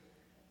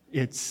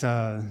It's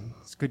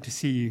good to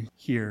see you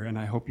here, and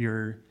I hope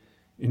you're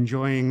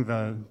enjoying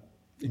the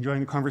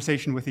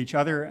conversation with each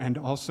other and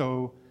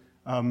also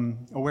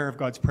aware of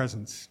God's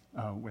presence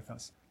with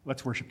us.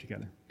 Let's worship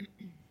together.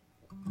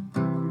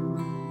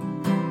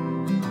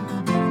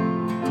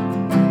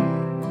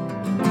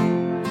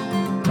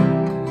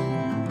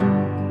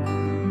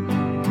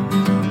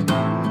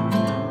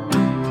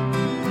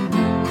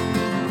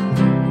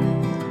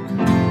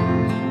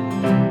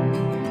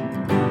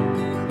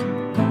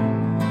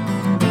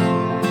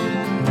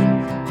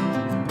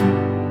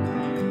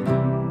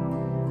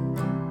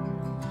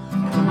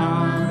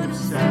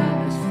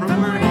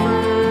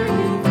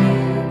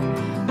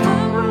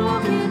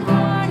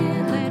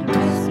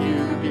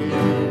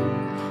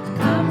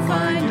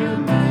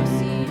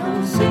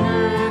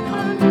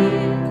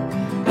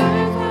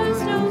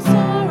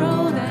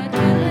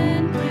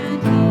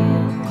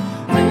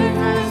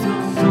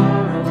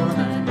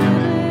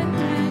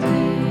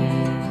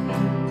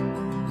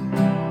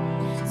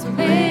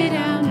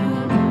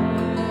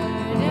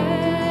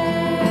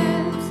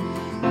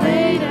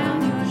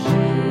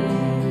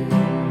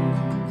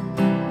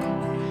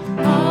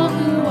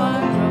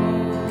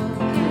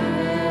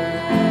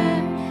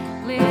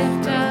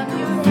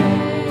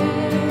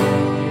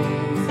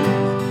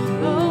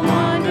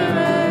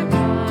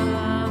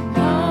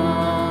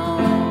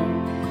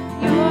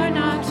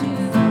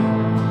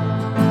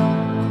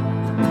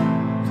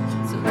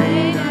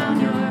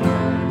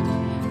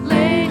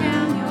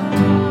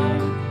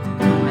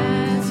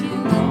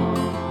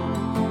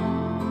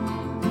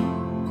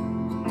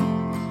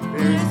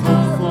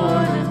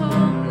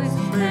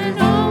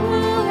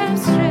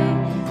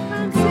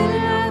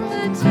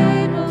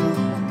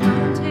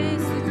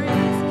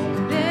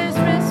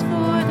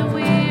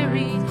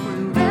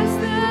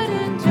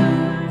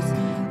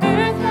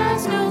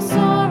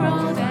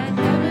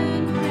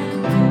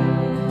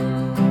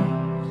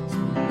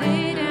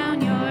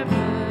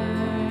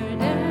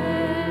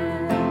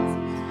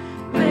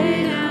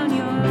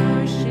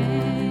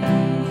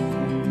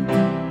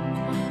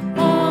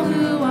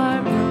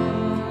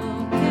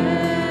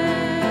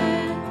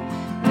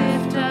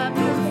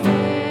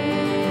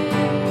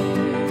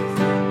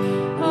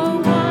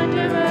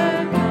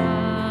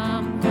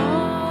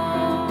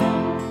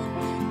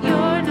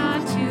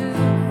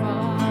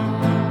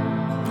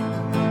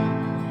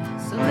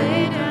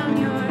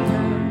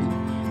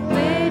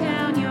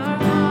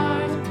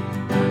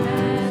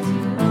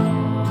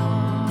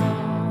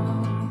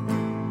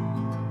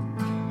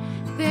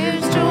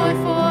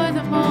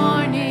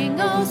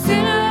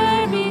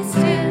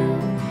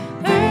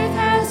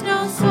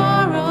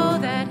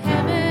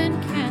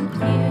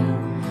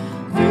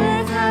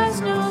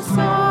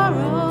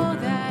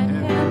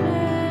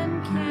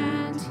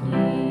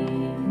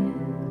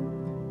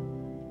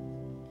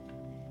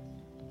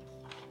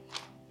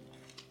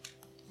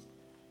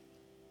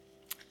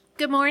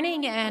 Good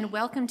morning and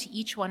welcome to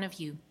each one of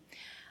you.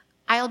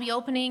 I'll be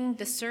opening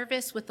the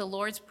service with the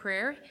Lord's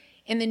Prayer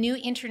in the New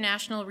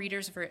International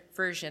Reader's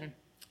Version.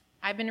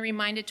 I've been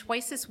reminded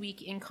twice this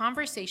week in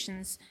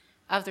conversations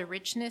of the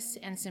richness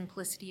and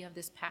simplicity of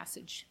this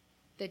passage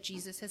that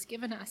Jesus has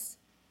given us.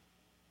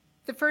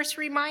 The first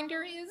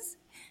reminder is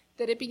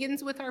that it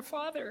begins with our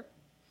Father.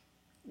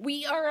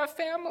 We are a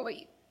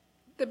family.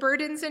 The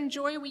burdens and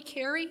joy we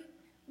carry,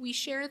 we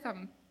share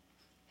them.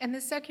 And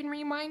the second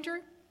reminder,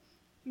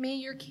 may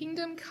your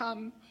kingdom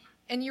come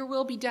and your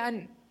will be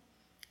done.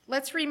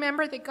 Let's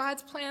remember that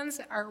God's plans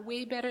are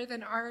way better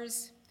than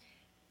ours.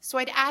 So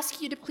I'd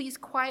ask you to please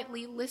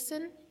quietly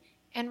listen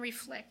and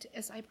reflect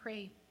as I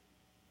pray.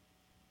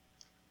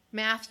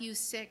 Matthew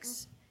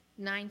 6,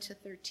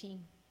 9-13.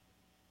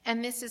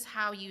 And this is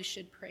how you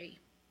should pray.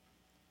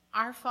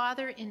 Our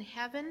Father in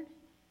heaven,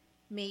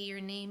 may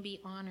your name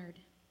be honored.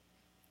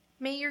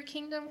 May your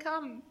kingdom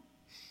come.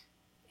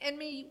 And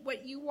may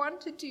what you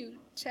want to do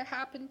to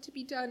happen to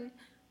be done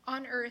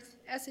on earth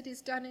as it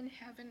is done in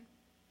heaven.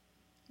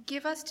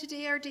 Give us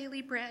today our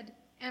daily bread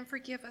and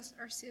forgive us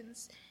our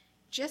sins,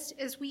 just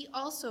as we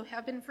also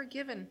have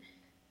forgiven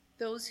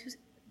those who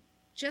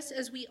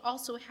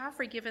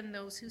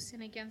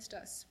sin against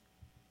us.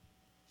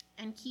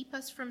 And keep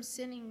us from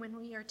sinning when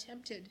we are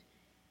tempted,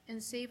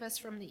 and save us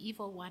from the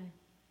evil one.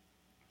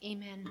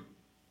 Amen.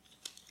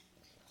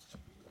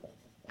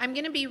 I'm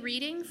going to be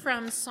reading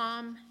from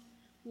Psalm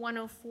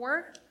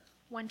 104,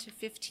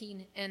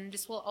 1-15, and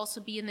this will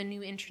also be in the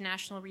New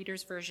International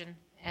Reader's Version,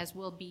 as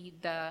will be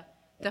the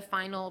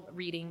final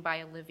reading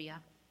by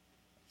Olivia.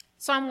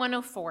 Psalm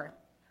 104.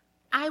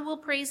 I will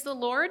praise the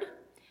Lord.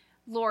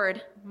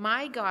 Lord,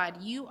 my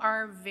God, you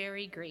are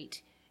very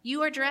great.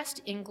 You are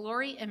dressed in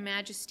glory and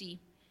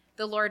majesty.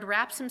 The Lord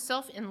wraps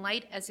himself in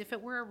light as if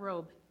it were a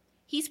robe.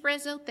 He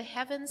spreads out the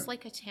heavens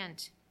like a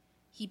tent.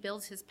 He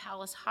builds his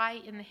palace high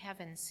in the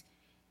heavens.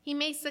 He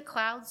makes the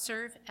clouds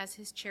serve as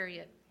his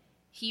chariot.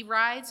 He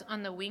rides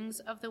on the wings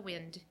of the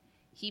wind.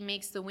 He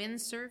makes the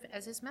winds serve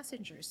as his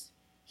messengers.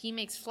 He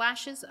makes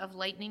flashes of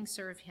lightning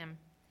serve him.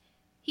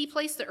 He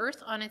placed the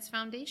earth on its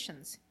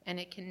foundations, and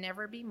it can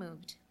never be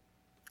moved.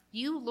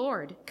 You,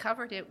 Lord,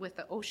 covered it with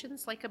the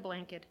oceans like a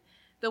blanket.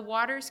 The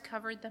waters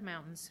covered the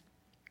mountains.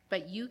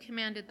 But you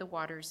commanded the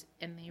waters,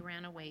 and they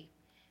ran away.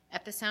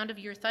 At the sound of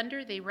your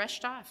thunder, they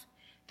rushed off.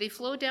 They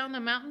flowed down the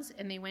mountains,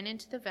 and they went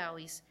into the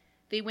valleys.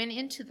 They went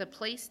into the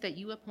place that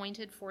you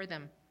appointed for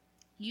them.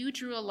 You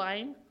drew a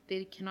line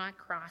they cannot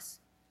cross.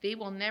 They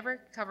will never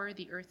cover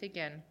the earth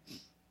again.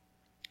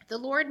 The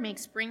Lord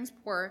makes springs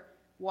pour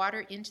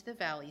water into the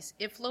valleys.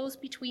 It flows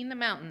between the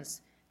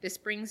mountains. The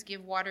springs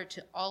give water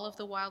to all of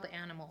the wild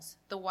animals.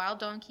 The wild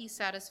donkeys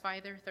satisfy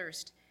their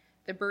thirst.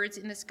 The birds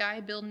in the sky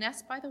build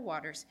nests by the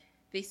waters.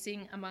 They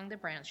sing among the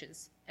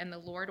branches. And the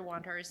Lord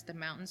waters the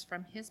mountains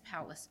from his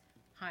palace,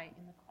 high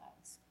in the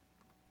clouds.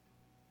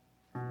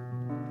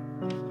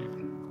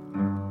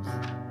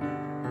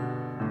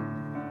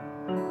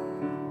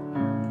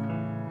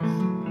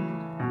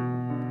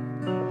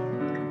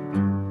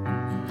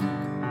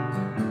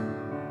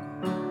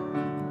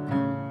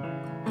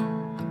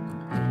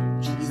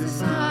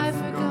 Jesus, I've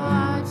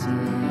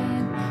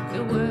forgotten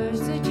the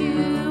words that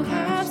you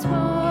have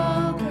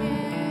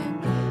spoken,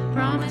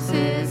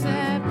 promises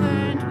that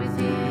burned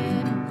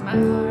within my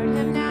heart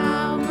have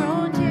now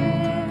grown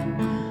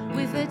dim.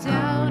 With a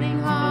doubting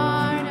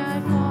heart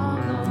I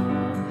follow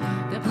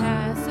the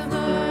paths of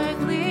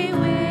earthly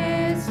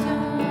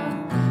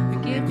wisdom.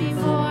 Forgive me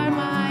for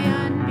my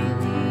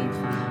unbelief,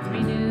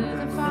 renew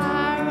the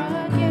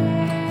fire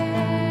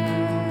again.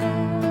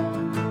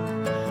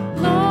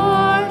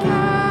 Lord,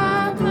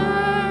 have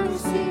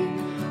mercy,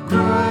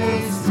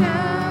 Christ,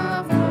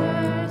 have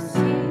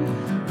mercy,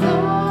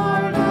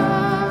 Lord,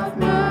 have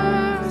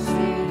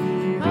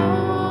mercy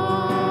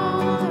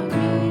on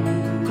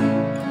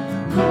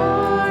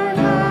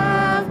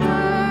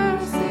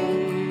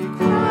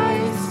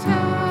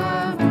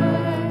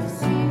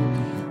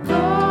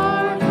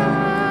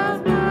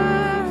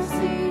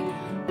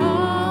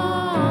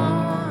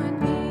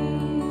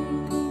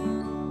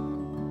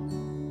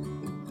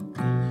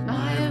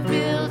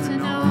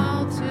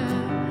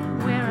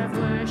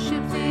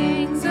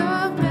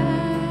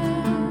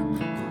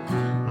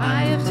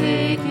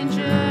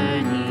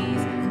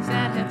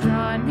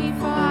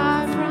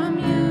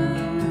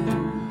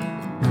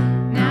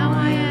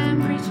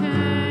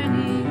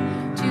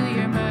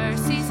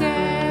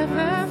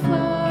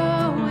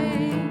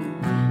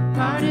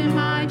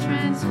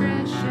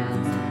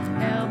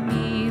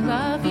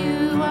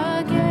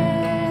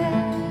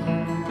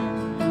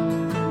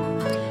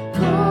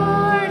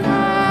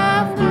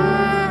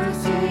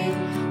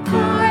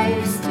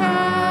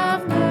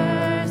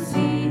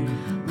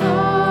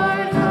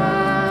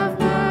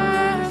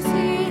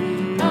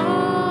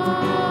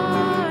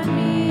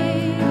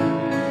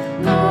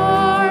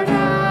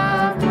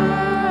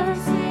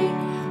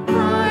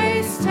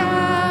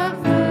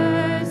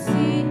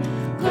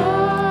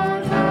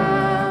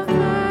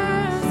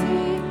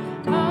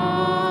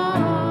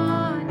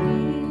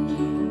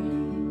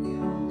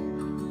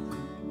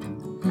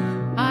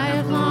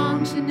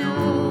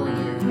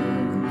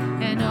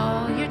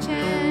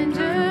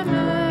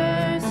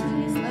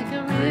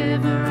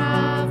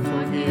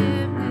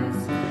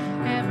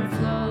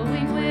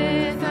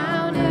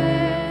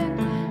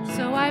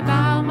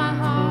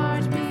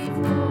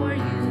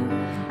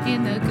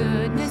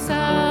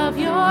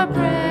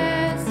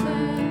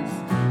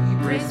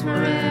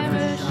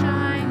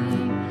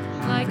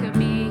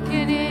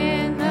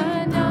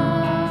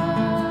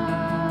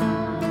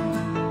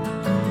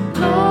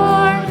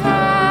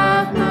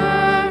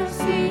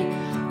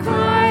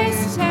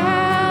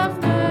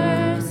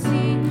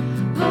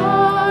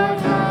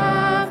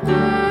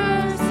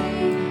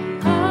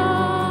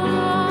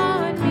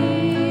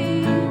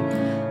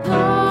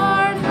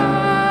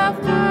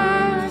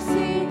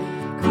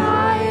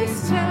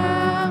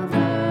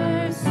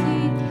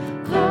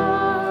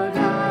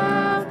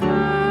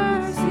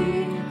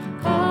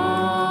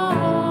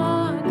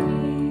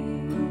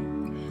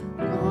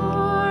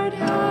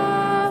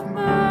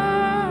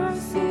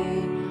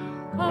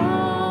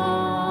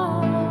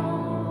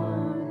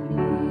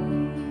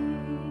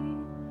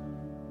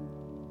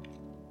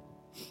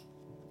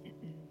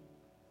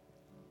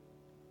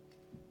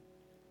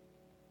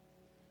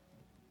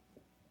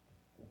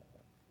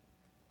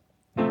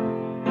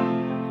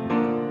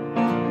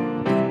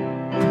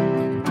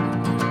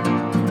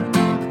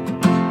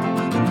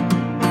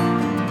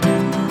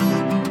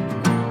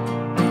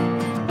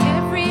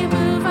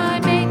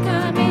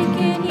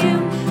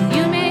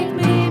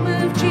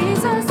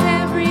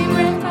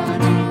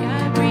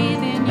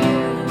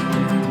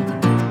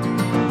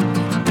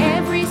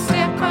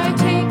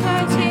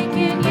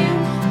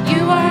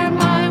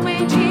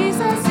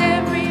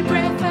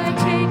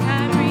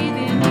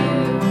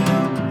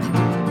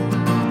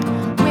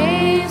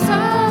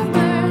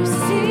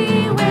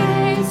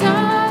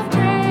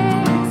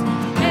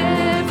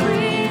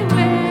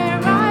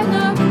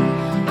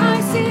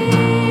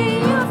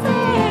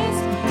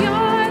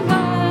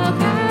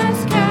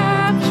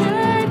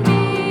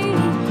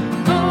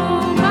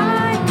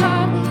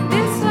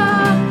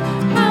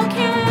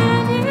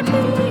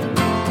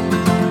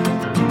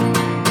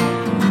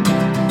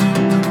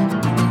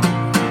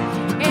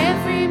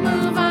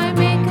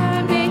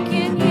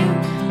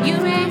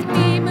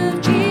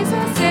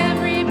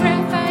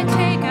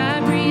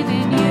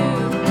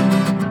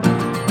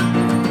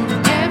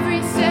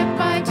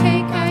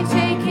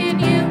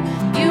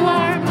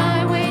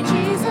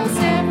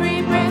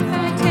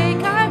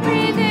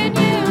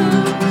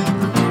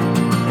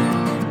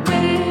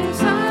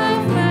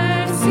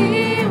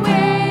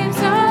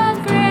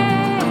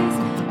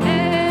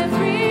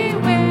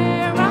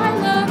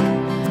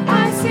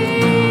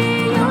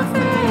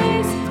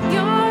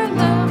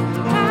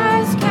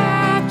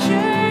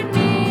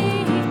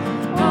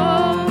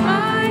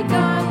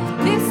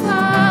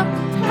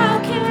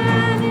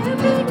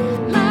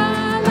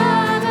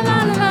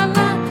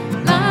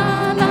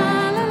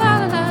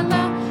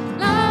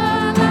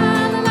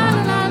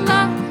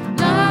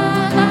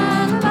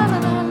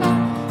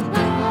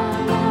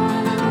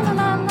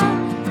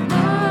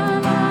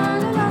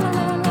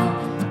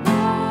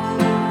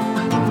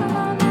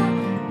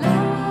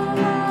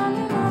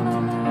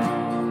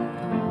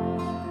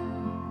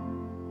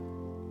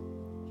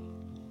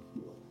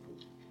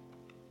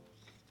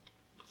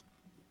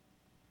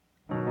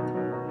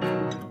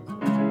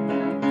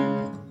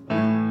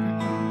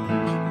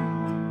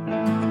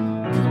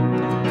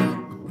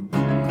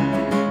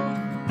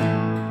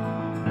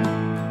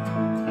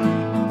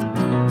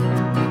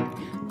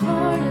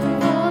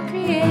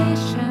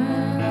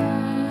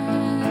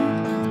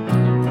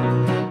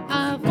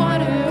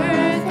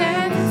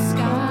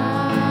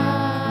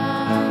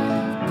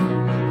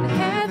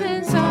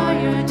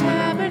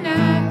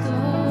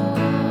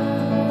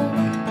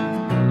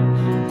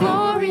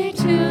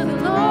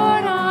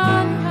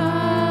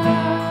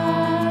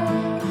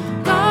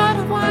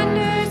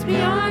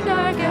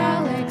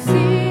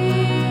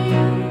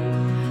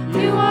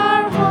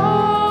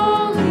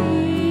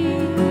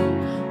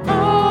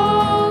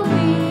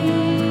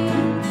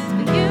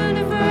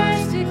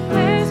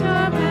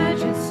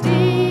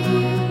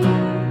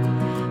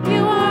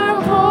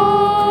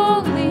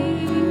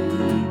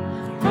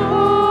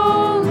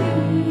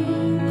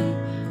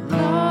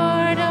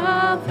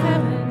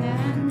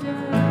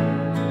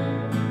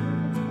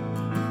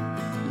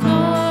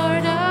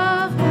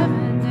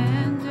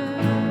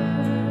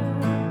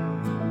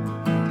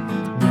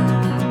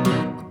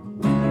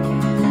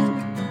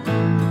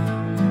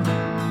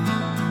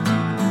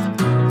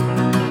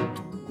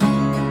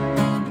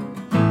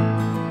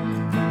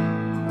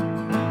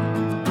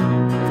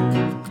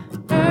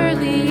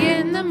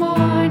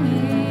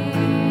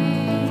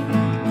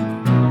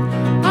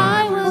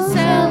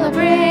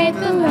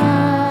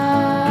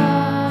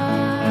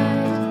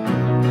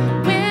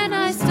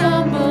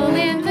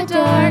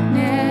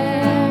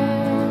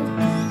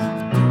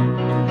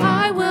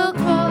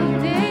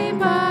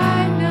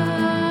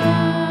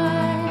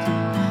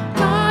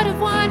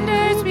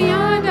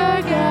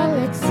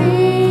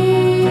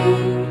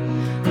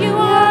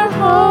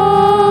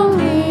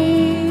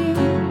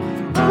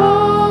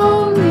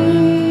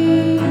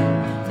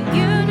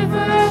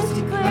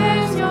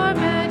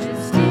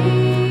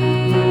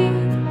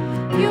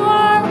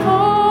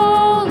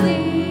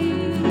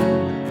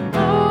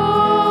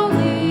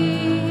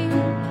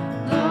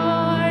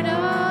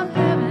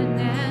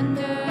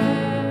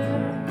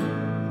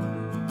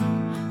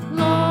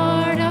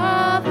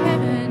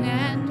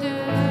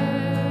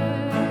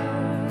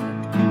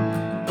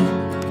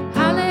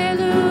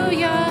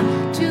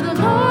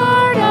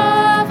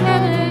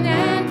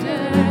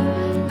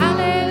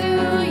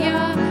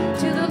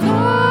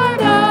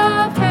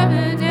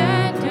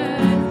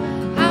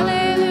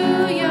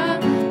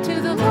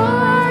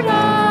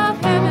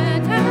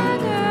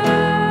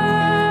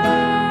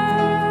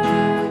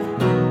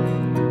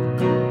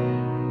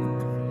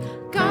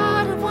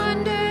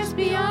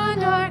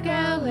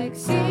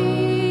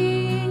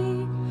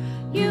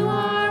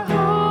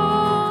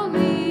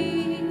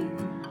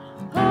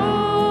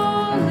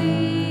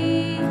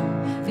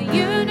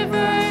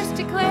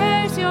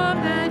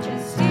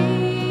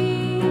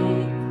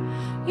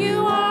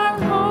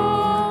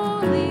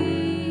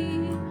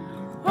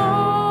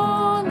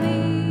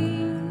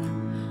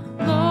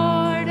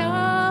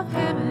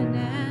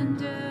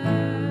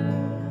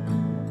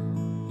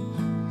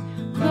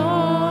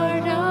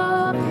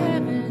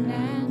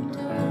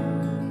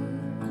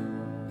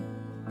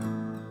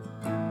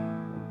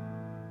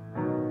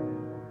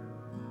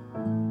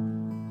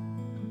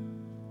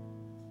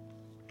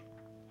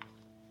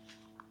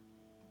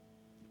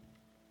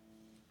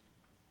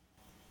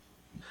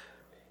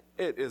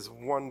It is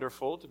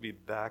wonderful to be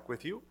back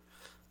with you.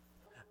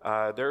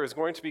 There is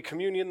going to be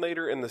communion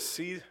later in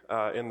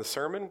the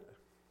sermon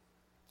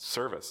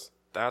service.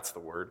 That's the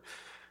word.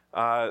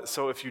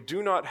 So if you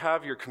do not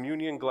have your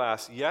communion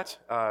glass yet,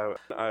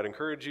 I'd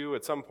encourage you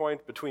at some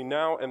point between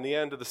now and the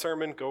end of the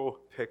sermon, go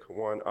pick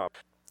one up.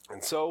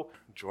 And so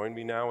join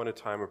me now in a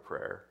time of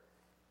prayer.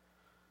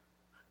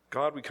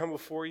 God, we come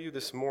before you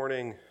this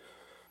morning,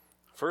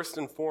 first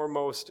and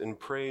foremost in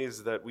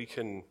praise that we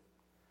can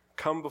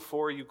come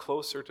before you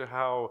closer to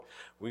how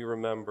we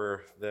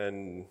remember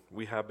than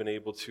we have been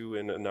able to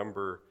in a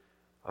number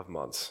of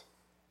months.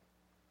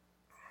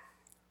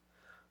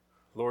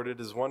 Lord, it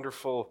is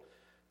wonderful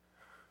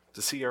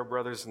to see our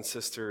brothers and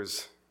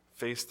sisters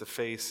face to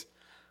face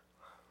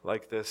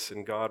like this.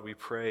 And God, we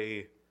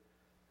pray,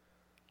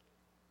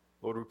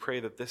 Lord, we pray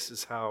that this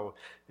is how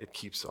it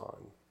keeps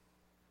on.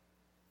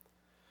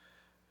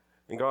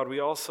 And God, we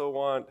also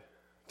want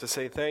to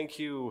say thank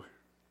you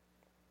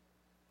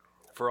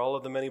for all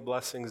of the many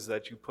blessings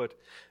that you put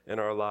in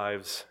our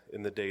lives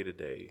in the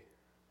day-to-day.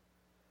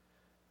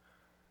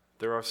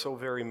 There are so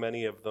very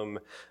many of them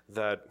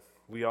that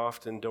we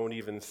often don't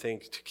even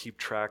think to keep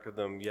track of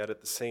them, yet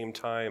at the same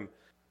time,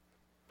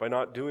 by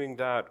not doing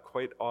that,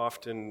 quite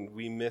often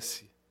we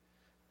miss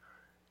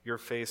your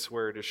face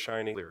where it is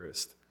shining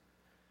clearest.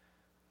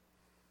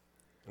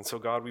 And so,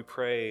 God, we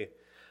pray,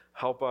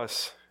 help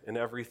us in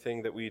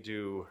everything that we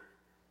do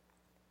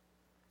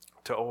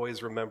to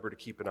always remember to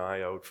keep an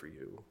eye out for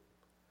you.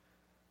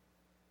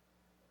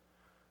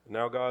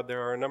 Now, God,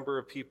 there are a number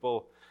of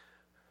people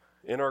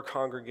in our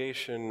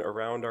congregation,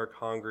 around our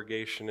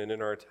congregation, and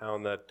in our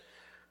town that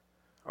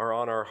are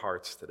on our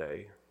hearts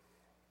today.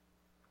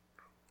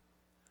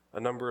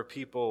 A number of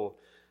people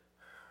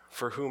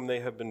for whom they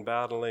have been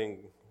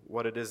battling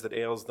what it is that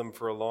ails them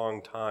for a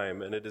long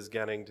time, and it is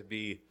getting to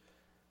be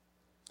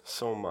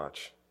so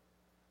much.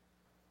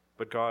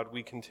 But God,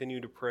 we continue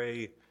to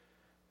pray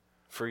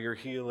for your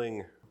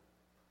healing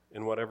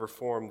in whatever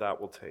form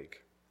that will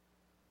take.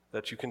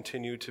 That you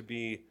continue to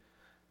be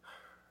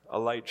a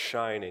light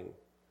shining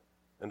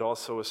and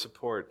also a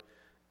support.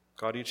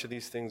 God, each of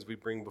these things we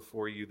bring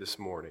before you this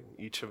morning,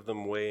 each of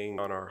them weighing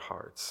on our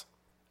hearts.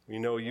 We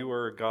know you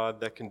are a God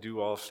that can do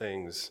all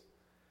things.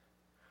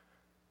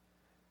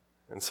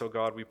 And so,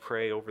 God, we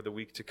pray over the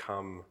week to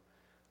come,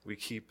 we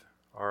keep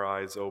our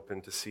eyes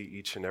open to see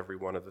each and every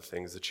one of the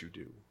things that you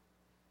do.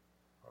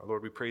 Our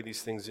Lord, we pray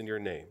these things in your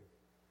name.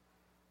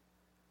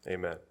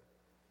 Amen.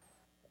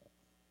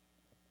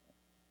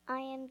 I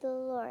am the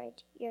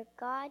Lord, your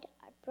God.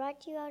 I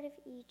brought you out of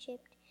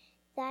Egypt.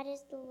 That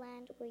is the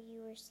land where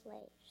you were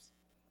slaves.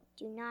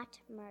 Do not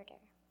murder.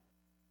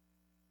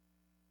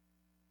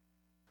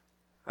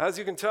 As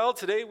you can tell,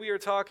 today we are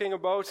talking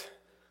about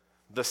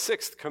the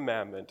sixth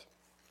commandment.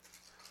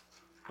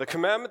 The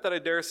commandment that I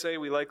dare say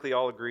we likely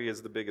all agree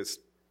is the biggest,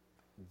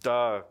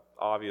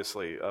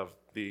 obviously, of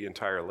the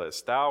entire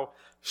list. Thou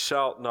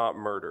shalt not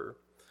murder.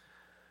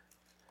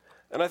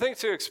 And I think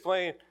to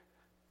explore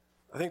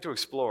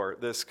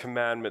this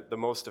commandment the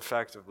most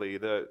effectively,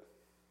 the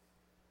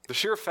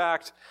sheer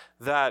fact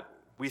that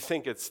we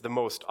think it's the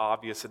most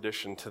obvious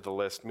addition to the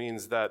list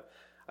means that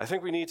I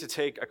think we need to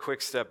take a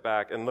quick step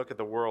back and look at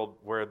the world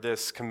where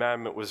this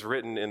commandment was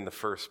written in the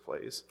first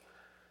place.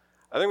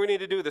 I think we need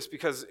to do this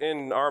because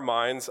in our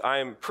minds, I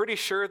am pretty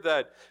sure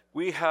that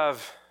we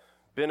have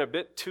been a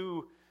bit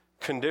too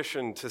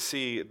conditioned to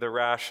see the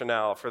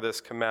rationale for this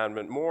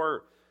commandment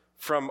more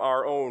from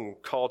our own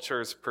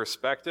culture's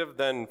perspective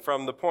than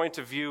from the point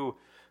of view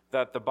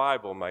that the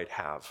Bible might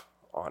have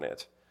on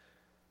it.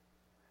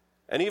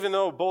 And even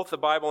though both the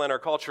Bible and our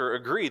culture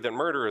agree that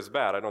murder is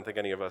bad, I don't think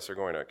any of us are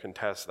going to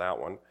contest that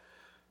one.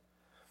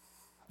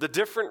 The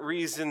different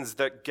reasons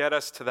that get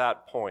us to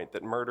that point,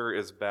 that murder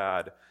is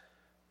bad,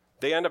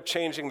 they end up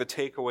changing the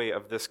takeaway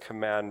of this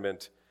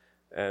commandment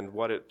and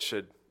what it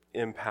should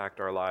impact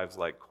our lives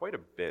like quite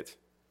a bit.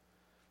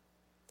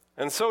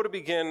 And so to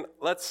begin,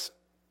 let's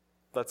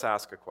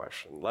ask a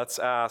question. Let's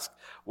ask,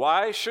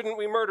 why shouldn't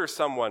we murder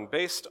someone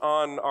based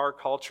on our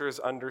culture's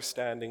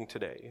understanding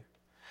today?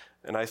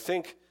 And I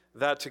think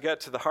that to get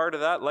to the heart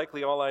of that,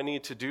 likely all I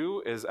need to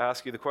do is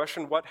ask you the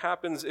question, what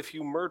happens if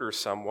you murder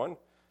someone?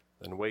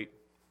 Then wait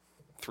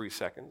 3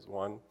 seconds,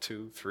 1,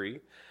 2,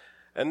 3.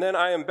 And then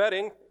I am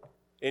betting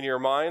in your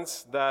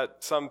minds that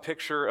some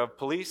picture of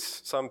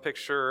police, some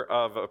picture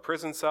of a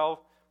prison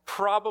cell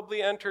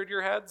probably entered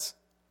your heads.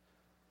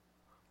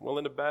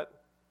 Willing to bet?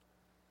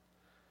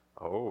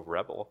 Oh,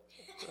 rebel.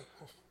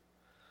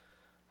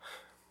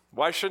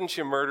 Why shouldn't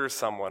you murder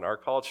someone? Our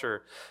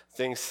culture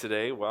thinks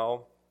today,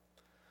 well,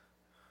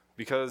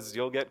 because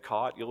you'll get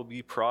caught, you'll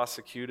be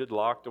prosecuted,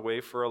 locked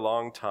away for a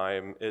long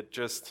time. It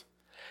just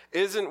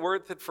isn't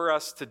worth it for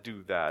us to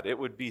do that. It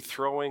would be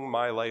throwing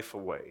my life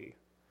away.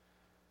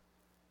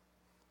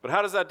 But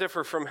how does that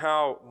differ from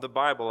how the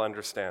Bible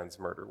understands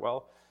murder?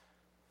 Well,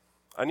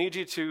 I need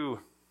you to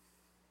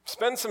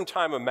spend some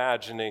time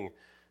imagining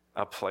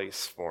a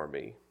place for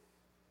me.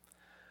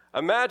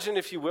 Imagine,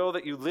 if you will,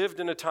 that you lived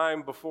in a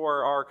time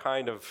before our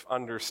kind of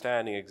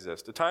understanding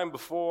exists, a time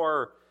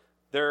before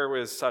there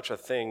was such a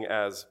thing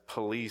as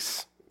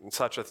police,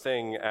 such a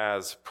thing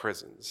as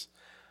prisons,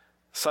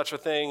 such a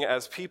thing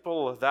as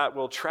people that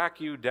will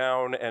track you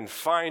down and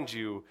find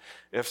you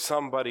if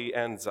somebody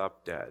ends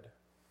up dead.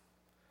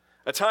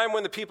 A time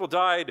when the people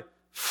died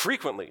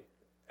frequently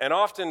and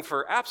often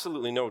for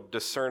absolutely no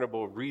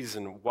discernible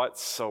reason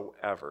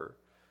whatsoever.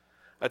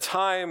 A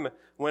time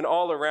when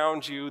all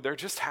around you there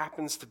just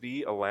happens to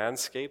be a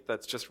landscape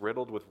that's just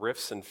riddled with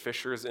rifts and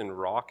fissures in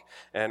rock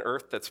and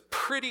earth that's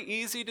pretty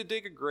easy to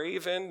dig a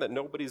grave in that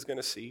nobody's going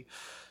to see.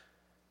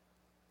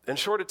 In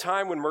short, a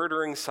time when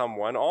murdering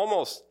someone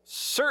almost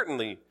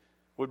certainly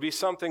would be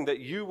something that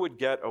you would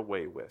get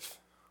away with.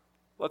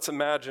 Let's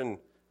imagine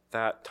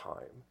that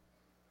time.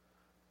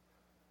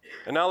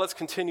 And now let's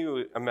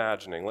continue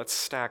imagining. Let's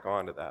stack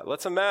onto that.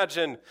 Let's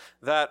imagine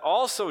that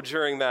also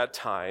during that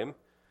time,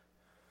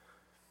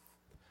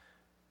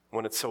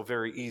 when it's so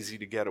very easy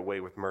to get away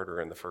with murder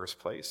in the first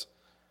place,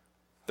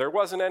 there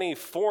wasn't any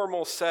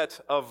formal set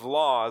of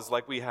laws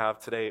like we have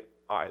today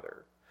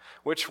either.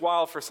 Which,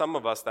 while for some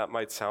of us that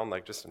might sound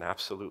like just an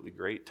absolutely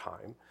great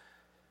time,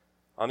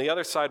 on the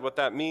other side, what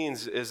that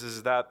means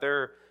is that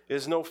there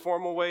is no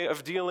formal way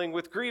of dealing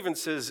with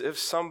grievances if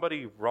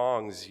somebody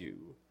wrongs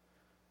you.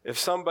 If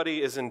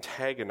somebody is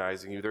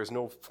antagonizing you, there's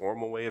no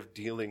formal way of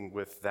dealing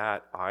with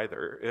that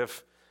either.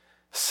 If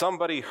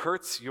somebody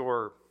hurts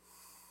your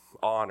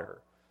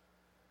honor,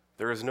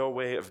 there is no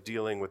way of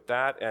dealing with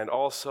that. And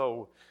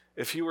also,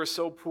 if you are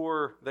so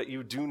poor that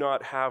you do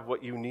not have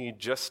what you need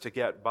just to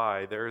get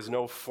by, there is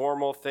no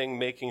formal thing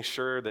making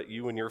sure that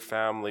you and your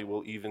family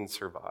will even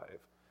survive.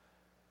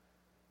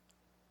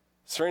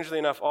 Strangely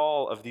enough,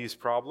 all of these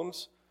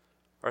problems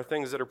are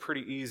things that are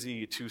pretty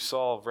easy to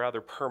solve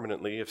rather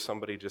permanently if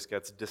somebody just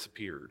gets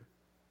disappeared.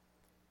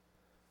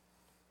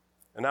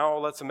 And now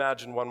let's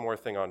imagine one more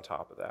thing on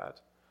top of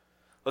that.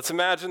 Let's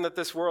imagine that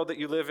this world that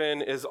you live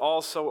in is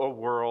also a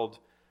world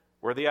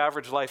where the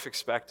average life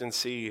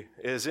expectancy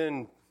is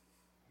in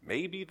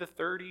maybe the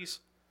 30s.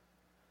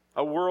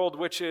 A world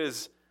which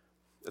it's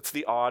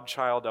the odd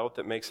child out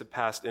that makes it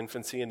past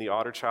infancy and the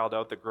odder child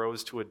out that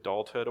grows to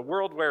adulthood. A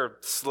world where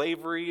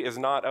slavery is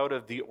not out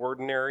of the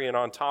ordinary, and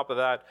on top of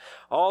that,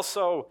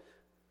 also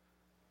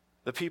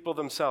the people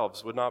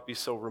themselves would not be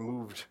so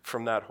removed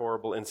from that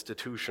horrible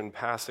institution,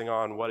 passing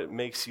on what it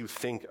makes you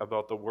think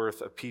about the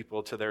worth of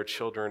people to their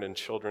children and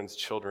children's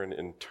children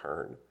in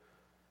turn.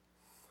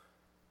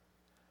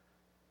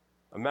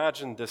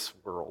 Imagine this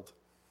world.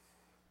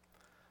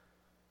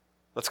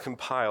 Let's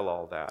compile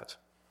all that.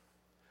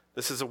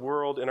 This is a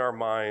world in our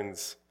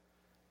minds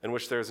in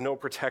which there is no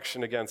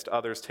protection against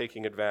others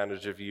taking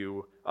advantage of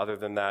you other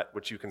than that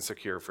which you can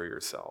secure for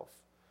yourself.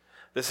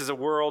 This is a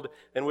world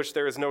in which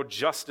there is no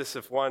justice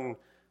if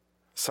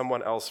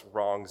someone else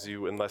wrongs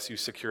you unless you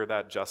secure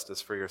that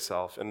justice for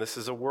yourself. And this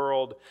is a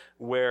world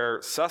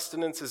where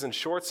sustenance is in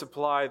short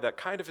supply that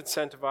kind of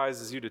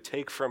incentivizes you to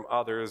take from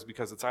others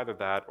because it's either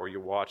that or you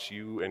watch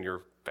you and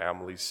your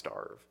family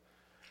starve.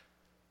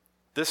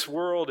 This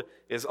world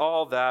is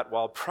all that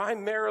while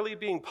primarily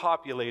being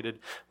populated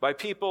by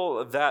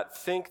people that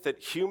think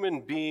that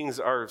human beings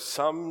are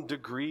some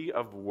degree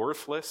of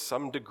worthless,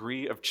 some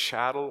degree of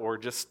chattel, or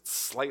just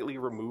slightly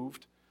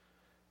removed.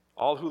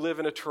 All who live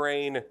in a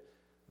terrain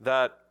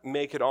that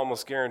make it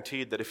almost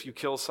guaranteed that if you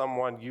kill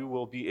someone, you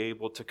will be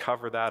able to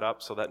cover that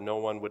up so that no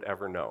one would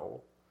ever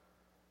know.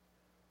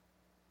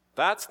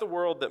 That's the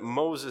world that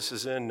Moses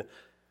is in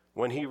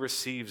when he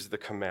receives the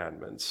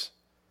commandments.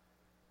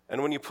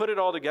 And when you put it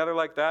all together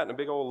like that in a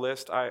big old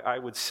list, I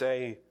would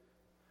say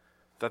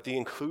that the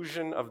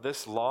inclusion of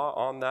this law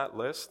on that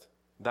list,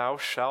 thou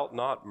shalt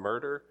not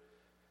murder,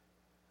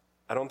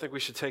 I don't think we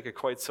should take it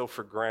quite so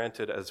for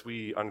granted as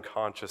we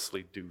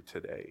unconsciously do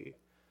today.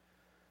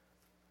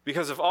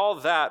 Because of all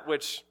that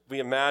which we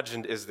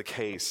imagined is the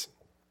case,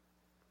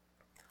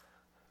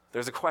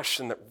 there's a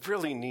question that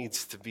really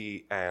needs to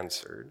be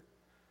answered.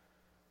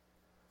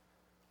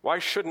 Why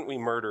shouldn't we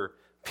murder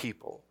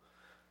people?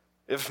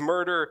 If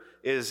murder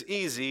is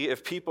easy,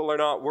 if people are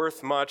not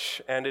worth much,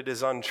 and it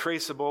is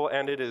untraceable,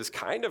 and it is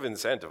kind of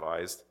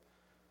incentivized,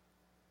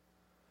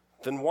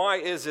 then why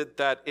is it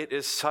that it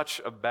is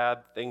such a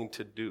bad thing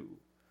to do?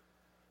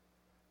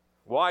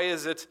 Why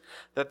is it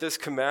that this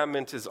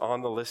commandment is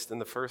on the list in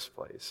the first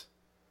place?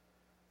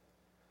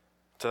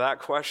 To that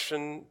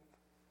question,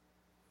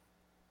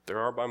 there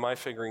are, by my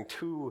figuring,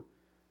 two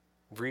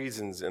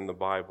reasons in the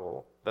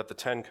Bible that the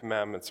Ten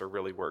Commandments are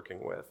really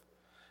working with,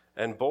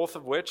 and both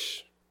of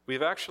which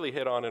we've actually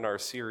hit on in our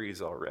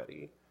series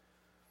already.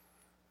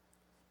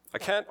 I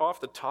can't off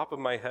the top of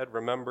my head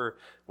remember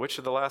which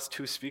of the last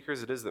two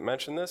speakers it is that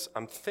mentioned this.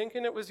 I'm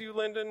thinking it was you,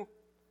 Lyndon,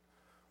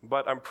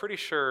 but I'm pretty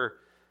sure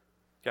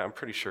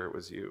it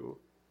was you.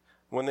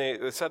 When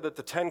they said that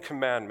the Ten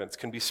Commandments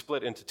can be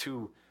split into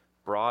two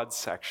broad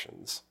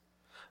sections.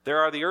 There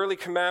are the early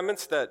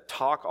commandments that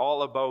talk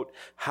all about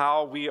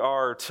how we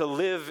are to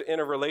live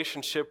in a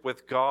relationship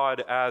with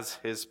God as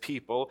his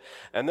people.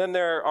 And then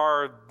there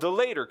are the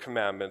later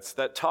commandments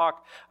that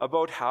talk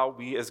about how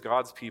we as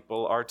God's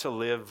people are to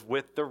live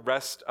with the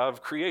rest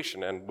of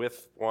creation and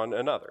with one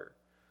another.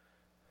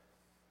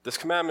 This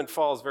commandment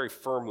falls very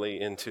firmly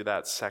into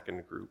that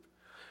second group.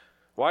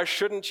 Why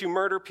shouldn't you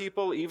murder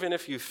people even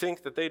if you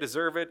think that they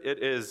deserve it?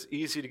 It is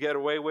easy to get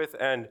away with,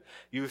 and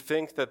you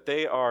think that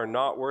they are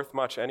not worth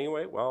much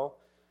anyway? Well,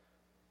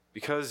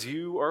 because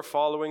you are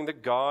following the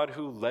God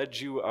who led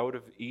you out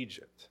of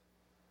Egypt.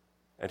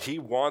 And he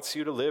wants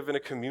you to live in a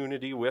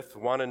community with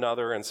one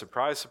another. And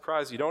surprise,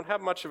 surprise, you don't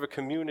have much of a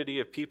community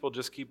if people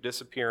just keep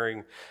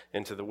disappearing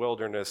into the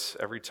wilderness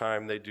every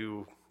time they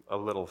do a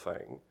little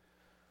thing.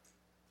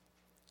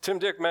 Tim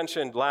Dick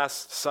mentioned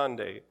last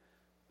Sunday,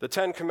 the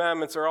Ten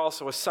Commandments are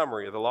also a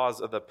summary of the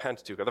laws of the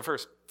Pentateuch, of the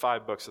first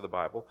 5 books of the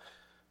Bible.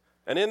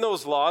 And in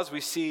those laws,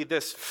 we see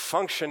this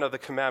function of the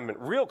commandment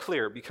real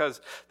clear,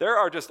 because there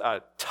are just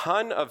a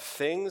ton of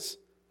things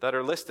that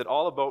are listed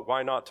all about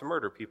why not to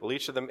murder people,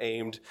 each of them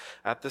aimed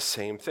at the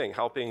same thing,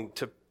 helping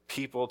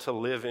people to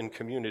live in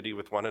community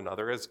with one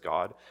another as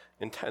God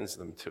intends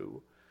them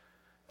to.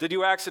 Did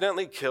you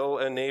accidentally kill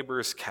a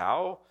neighbor's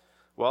cow?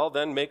 Well,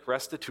 then make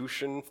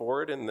restitution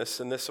for it in this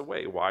and this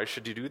way. Why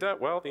should you do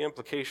that? Well, the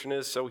implication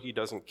is so he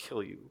doesn't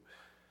kill you.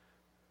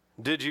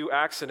 Did you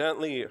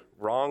accidentally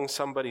wrong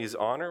somebody's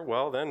honor?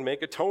 Well, then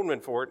make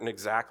atonement for it in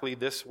exactly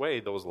this way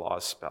those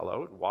laws spell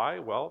out. Why?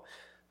 Well,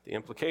 the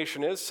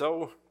implication is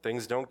so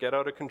things don't get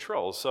out of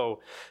control,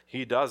 so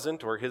he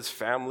doesn't or his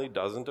family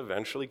doesn't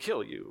eventually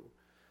kill you.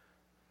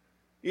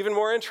 Even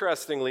more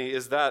interestingly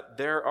is that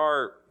there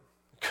are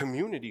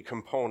community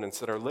components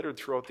that are littered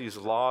throughout these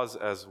laws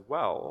as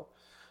well.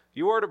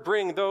 You are to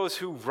bring those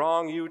who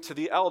wrong you to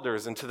the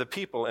elders and to the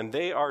people, and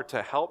they are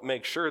to help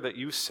make sure that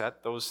you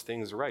set those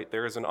things right.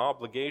 There is an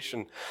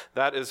obligation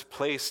that is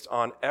placed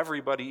on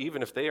everybody,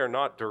 even if they are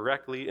not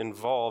directly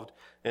involved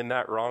in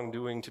that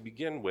wrongdoing to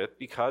begin with,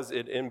 because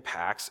it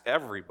impacts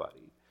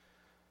everybody.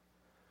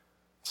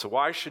 So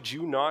why should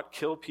you not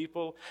kill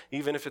people,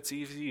 even if it's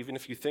easy, even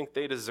if you think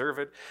they deserve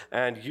it,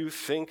 and you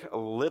think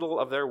little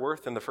of their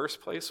worth in the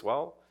first place?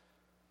 Well,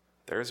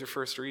 there's your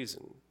first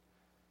reason.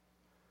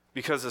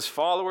 Because as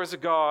followers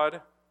of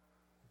God,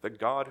 the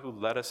God who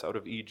led us out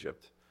of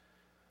Egypt,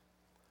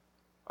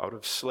 out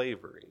of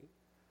slavery,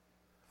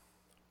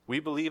 we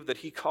believe that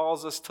he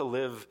calls us to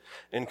live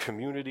in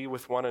community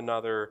with one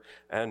another,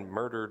 and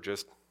murder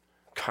just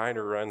kind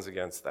of runs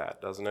against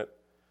that, doesn't it?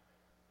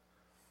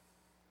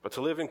 But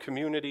to live in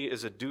community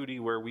is a duty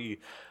where we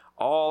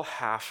all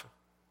have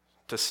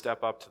to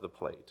step up to the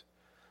plate,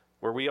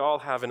 where we all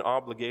have an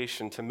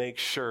obligation to make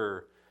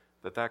sure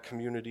that that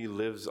community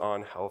lives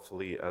on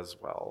healthily as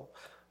well.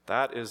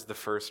 That is the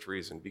first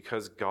reason,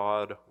 because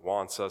God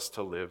wants us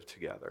to live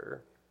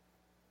together.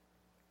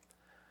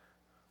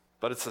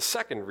 But it's the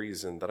second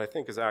reason that I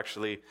think is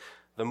actually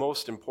the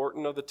most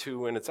important of the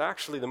two, and it's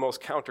actually the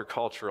most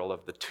countercultural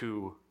of the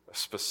two,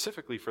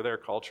 specifically for their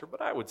culture,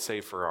 but I would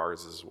say for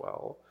ours as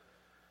well.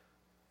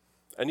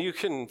 And you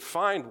can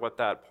find what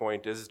that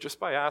point is just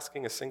by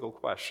asking a single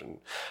question.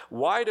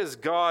 Why does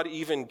God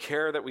even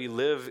care that we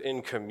live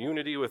in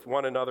community with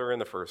one another in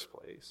the first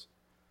place?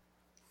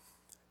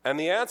 And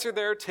the answer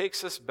there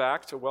takes us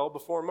back to well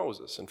before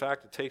Moses. In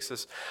fact, it takes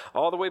us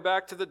all the way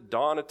back to the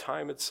dawn of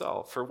time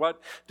itself. For what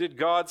did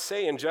God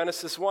say in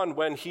Genesis 1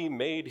 when he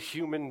made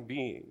human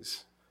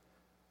beings?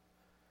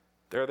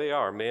 There they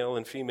are, male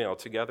and female,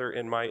 together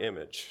in my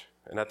image.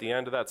 And at the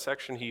end of that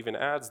section, he even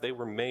adds they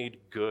were made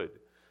good.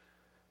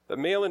 The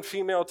male and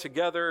female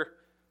together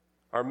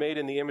are made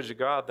in the image of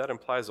God. That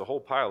implies a whole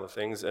pile of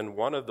things, and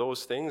one of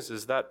those things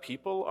is that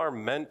people are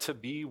meant to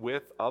be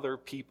with other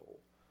people.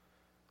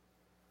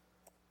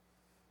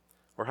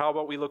 Or how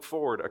about we look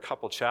forward a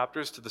couple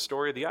chapters to the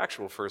story of the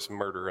actual first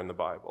murder in the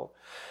Bible?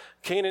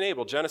 Cain and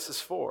Abel,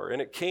 Genesis 4.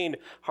 And Cain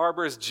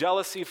harbors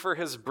jealousy for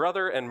his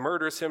brother and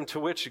murders him, to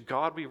which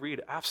God, we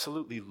read,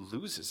 absolutely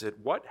loses it.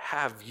 What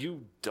have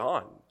you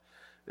done?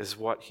 Is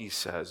what he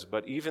says.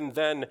 But even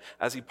then,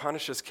 as he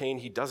punishes Cain,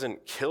 he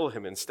doesn't kill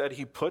him. Instead,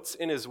 he puts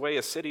in his way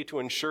a city to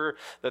ensure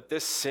that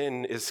this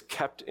sin is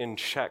kept in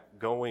check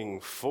going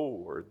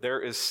forward.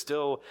 There is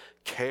still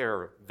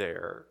care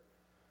there.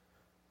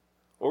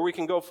 Or we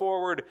can go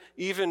forward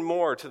even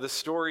more to the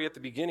story at the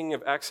beginning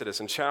of Exodus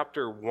in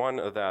chapter 1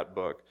 of that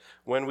book,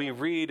 when we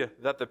read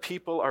that the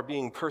people are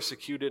being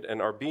persecuted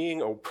and are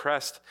being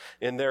oppressed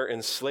in their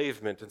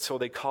enslavement. And so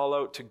they call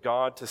out to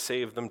God to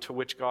save them, to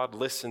which God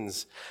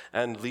listens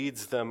and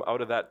leads them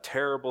out of that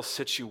terrible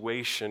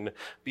situation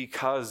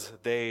because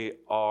they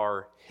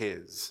are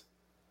his.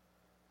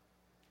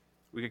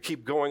 We could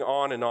keep going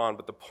on,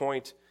 but the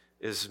point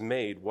is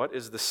made. What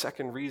is the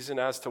second reason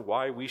as to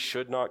why we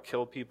should not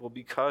kill people?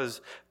 Because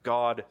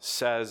God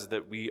says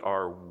that we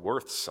are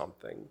worth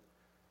something.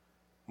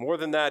 More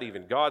than that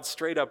even, God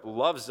straight up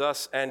loves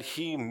us, and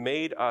he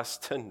made us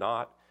to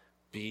not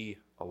be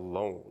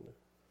alone.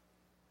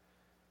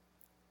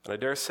 And I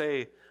dare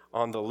say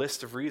on the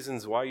list of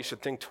reasons why you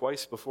should think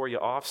twice before you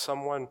off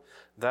someone,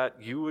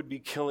 that you would be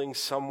killing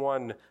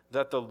someone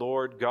that the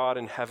Lord God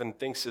in heaven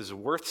thinks is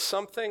worth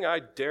something,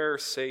 I dare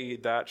say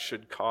that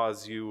should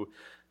cause you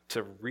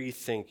to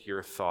rethink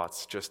your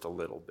thoughts just a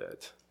little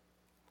bit.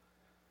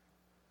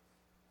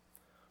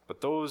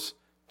 But those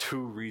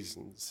two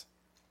reasons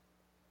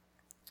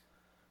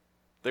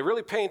They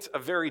really paint a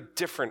very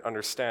different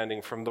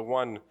understanding from the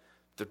one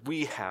that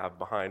we have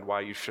behind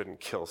why you shouldn't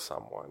kill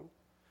someone.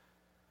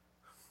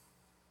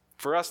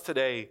 For us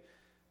today,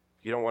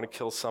 you don't want to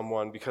kill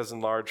someone because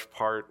in large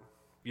part,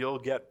 you'll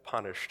get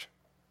punished.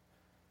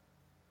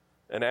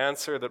 An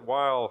answer that,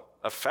 while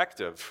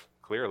effective,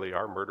 clearly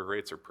our murder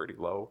rates are pretty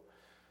low,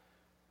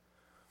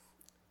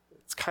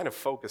 it's kind of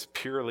focused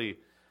purely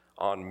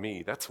on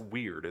me. That's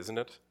weird, isn't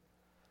it?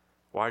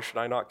 Why should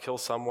I not kill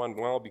someone?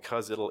 Well,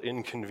 because it'll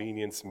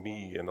inconvenience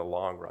me in the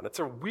long run. It's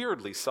a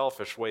weirdly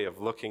selfish way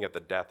of looking at the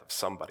death of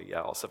somebody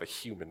else, of a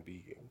human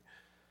being.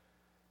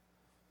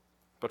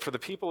 But for the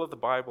people of the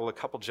Bible, a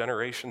couple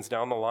generations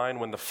down the line,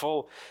 when the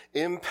full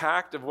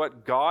impact of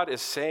what God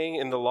is saying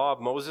in the law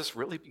of Moses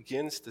really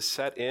begins to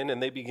set in,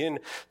 and they begin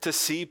to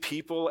see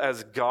people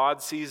as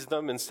God sees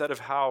them instead of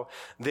how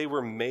they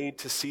were made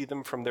to see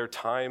them from their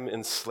time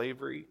in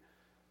slavery,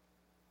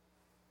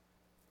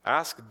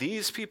 ask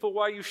these people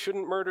why you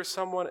shouldn't murder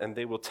someone, and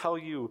they will tell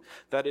you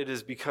that it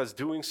is because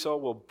doing so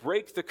will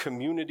break the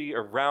community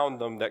around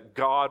them that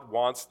God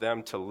wants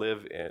them to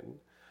live in.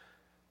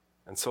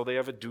 And so they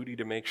have a duty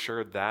to make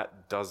sure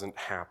that doesn't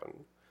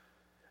happen.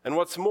 And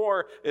what's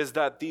more is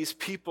that these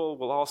people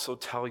will also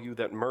tell you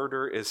that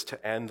murder is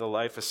to end the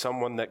life of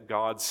someone that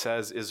God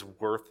says is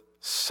worth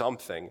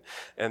something,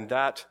 and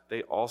that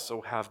they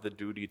also have the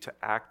duty to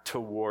act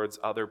towards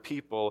other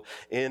people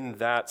in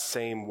that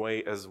same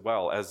way as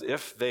well, as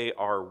if they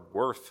are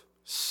worth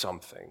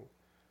something.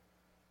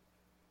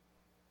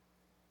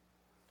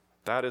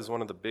 That is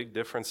one of the big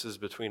differences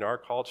between our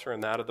culture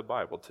and that of the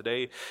Bible.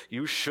 Today,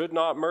 you should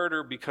not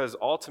murder because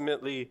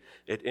ultimately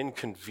it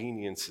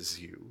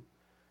inconveniences you.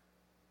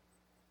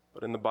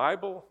 But in the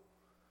Bible,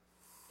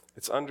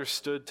 it's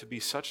understood to be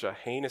such a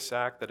heinous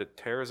act that it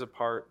tears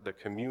apart the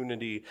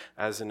community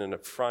as in an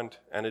affront,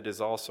 and it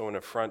is also an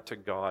affront to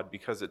God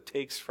because it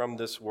takes from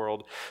this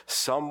world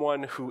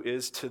someone who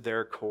is to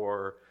their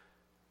core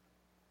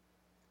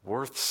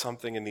worth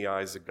something in the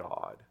eyes of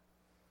God.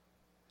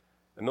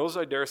 And those,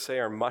 I dare say,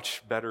 are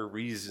much better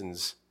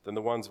reasons than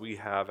the ones we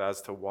have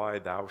as to why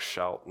thou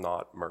shalt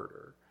not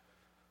murder.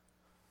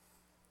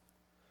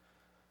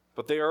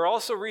 But they are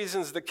also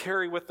reasons that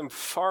carry with them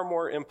far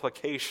more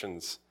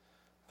implications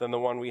than the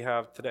one we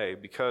have today,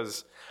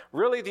 because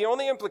really the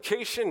only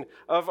implication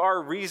of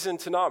our reason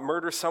to not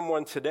murder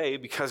someone today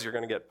because you're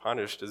going to get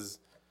punished is,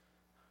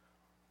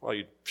 well,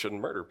 you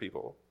shouldn't murder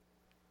people.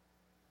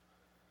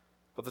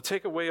 But the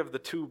takeaway of the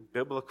two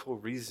biblical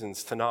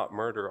reasons to not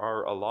murder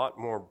are a lot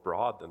more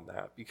broad than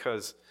that,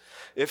 because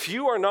if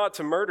you are not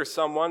to murder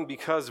someone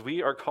because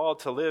we are called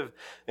to live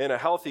in a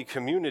healthy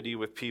community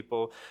with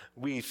people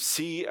we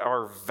see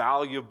are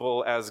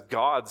valuable as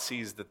God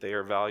sees that they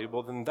are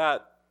valuable, then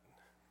that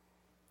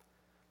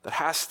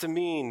has to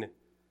mean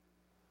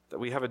that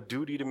we have a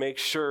duty to make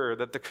sure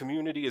that the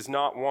community is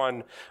not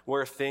one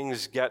where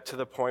things get to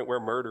the point where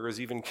murder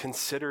is even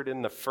considered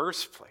in the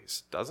first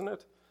place, doesn't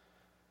it?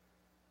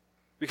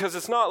 Because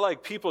it's not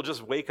like people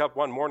just wake up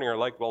one morning and are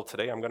like, well,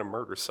 today I'm going to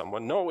murder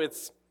someone. No,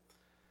 it's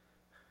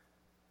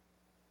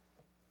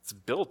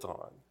built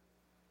on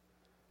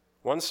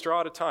one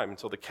straw at a time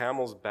until the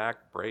camel's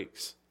back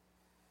breaks.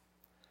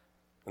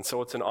 And so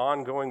it's an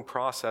ongoing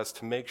process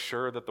to make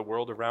sure that the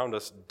world around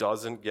us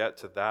doesn't get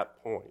to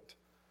that point.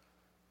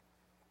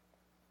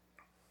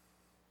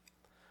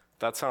 If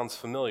that sounds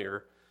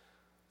familiar,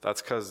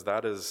 that's because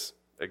that is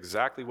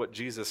exactly what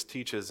Jesus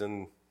teaches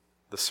in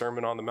the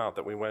Sermon on the Mount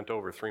that we went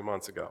over 3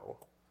 months ago.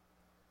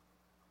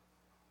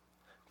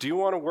 Do you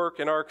want to work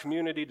in our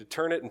community to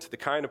turn it into the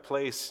kind of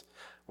place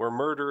where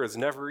murder is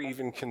never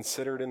even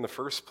considered in the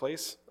first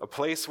place? A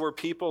place where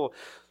people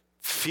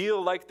feel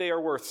like they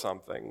are worth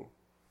something?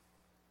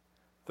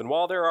 Then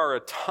while there are a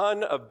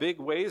ton of big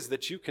ways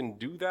that you can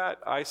do that,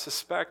 I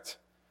suspect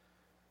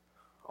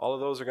all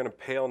of those are going to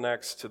pale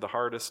next to the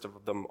hardest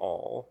of them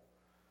all: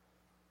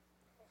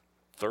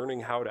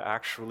 learning how to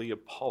actually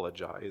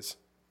apologize.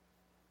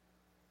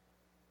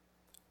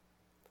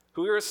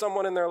 Who here is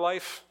someone in their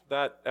life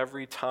that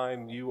every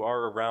time you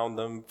are around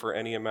them for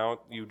any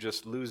amount, you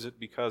just lose it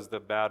because the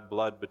bad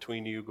blood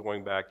between you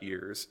going back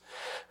years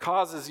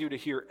causes you to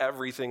hear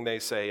everything they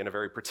say in a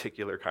very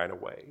particular kind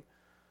of way?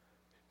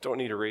 Don't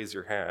need to raise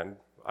your hand.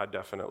 I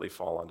definitely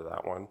fall onto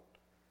that one.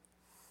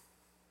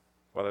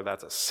 Whether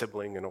that's a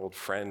sibling, an old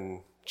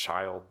friend,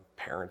 child,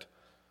 parent.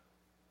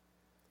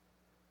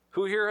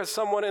 Who here has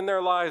someone in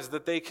their lives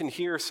that they can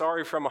hear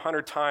sorry from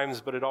 100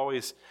 times, but it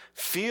always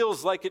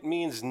feels like it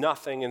means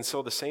nothing, and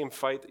so the same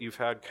fight that you've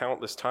had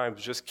countless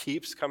times just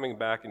keeps coming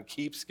back and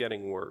keeps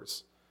getting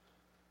worse?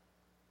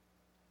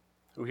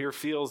 Who here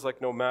feels like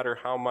no matter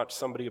how much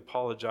somebody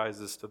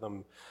apologizes to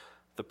them,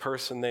 the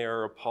person they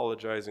are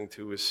apologizing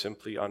to is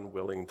simply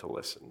unwilling to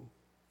listen?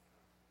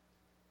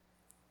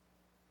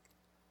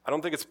 I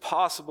don't think it's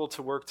possible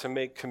to work to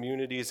make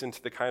communities into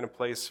the kind of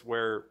place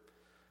where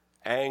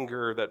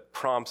anger that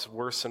prompts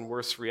worse and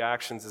worse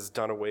reactions is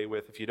done away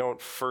with if you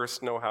don't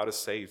first know how to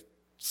say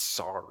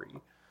sorry.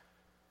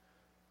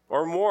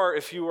 Or more,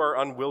 if you are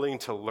unwilling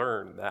to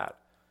learn that.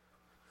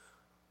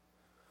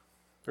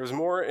 There's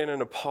more in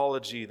an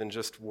apology than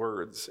just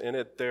words. In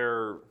it,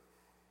 there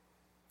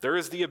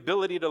is the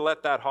ability to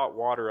let that hot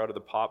water out of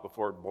the pot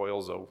before it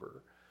boils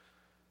over.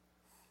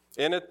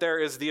 In it, there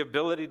is the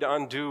ability to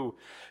undo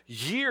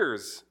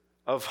years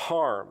of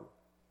harm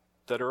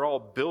that are all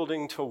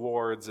building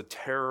towards a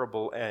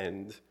terrible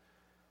end.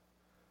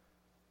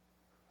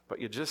 But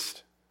you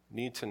just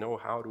need to know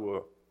how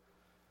to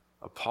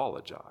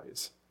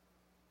apologize.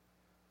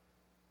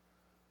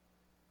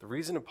 The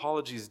reason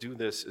apologies do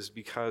this is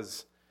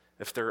because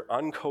if they're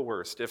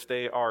uncoerced, if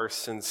they are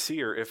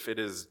sincere, if it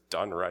is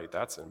done right,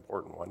 that's an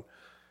important one.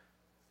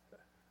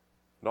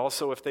 And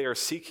also if they are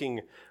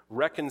seeking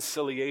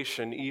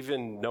reconciliation,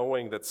 even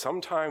knowing that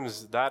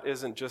sometimes that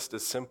isn't just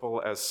as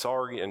simple as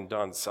sorry and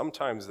done.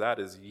 Sometimes that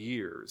is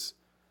years.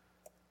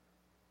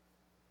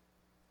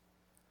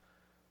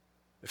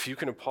 If you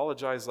can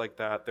apologize like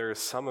that, there is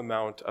some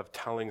amount of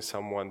telling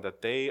someone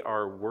that they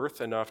are worth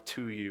enough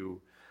to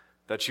you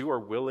that you are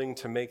willing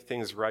to make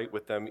things right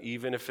with them,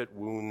 even if it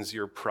wounds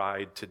your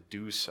pride to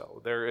do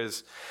so. There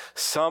is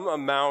some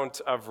amount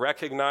of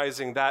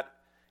recognizing that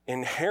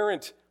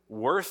inherent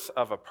worth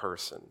of a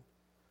person,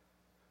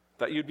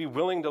 that you'd be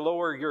willing to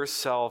lower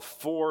yourself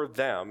for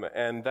them,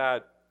 and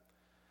that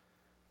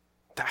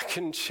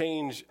can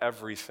change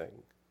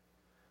everything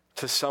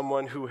to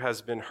someone who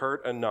has been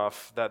hurt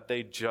enough that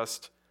they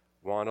just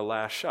want to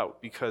lash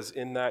out, because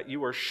in that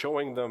you are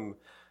showing them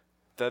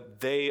that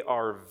they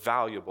are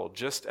valuable,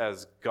 just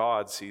as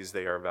God sees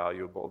they are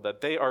valuable,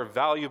 that they are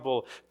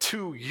valuable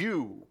to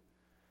you,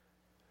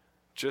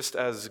 just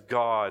as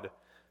God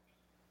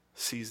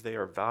sees they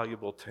are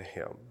valuable to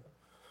him.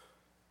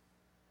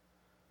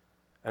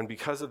 And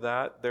because of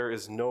that, there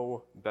is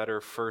no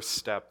better first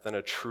step than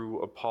a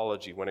true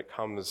apology when it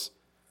comes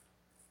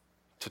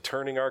to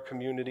turning our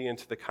community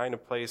into the kind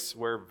of place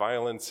where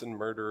violence and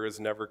murder is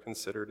never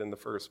considered in the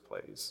first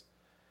place.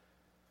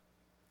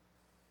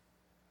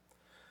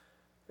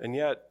 And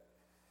yet,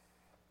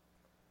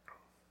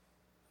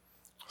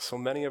 so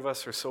many of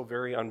us are so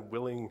very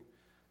unwilling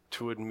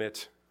to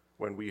admit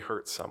when we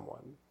hurt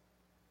someone,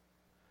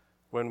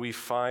 when we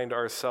find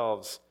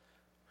ourselves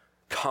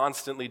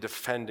constantly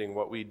defending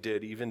what we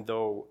did, even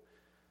though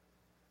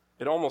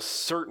it almost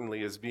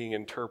certainly is being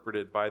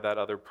interpreted by that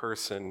other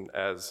person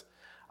as,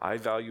 I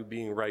value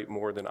being right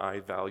more than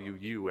I value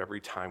you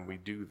every time we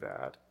do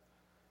that.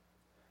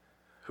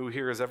 Who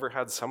here has ever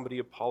had somebody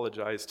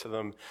apologize to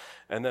them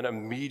and then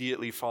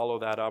immediately follow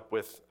that up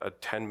with a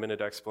 10-minute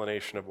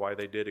explanation of why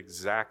they did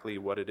exactly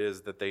what it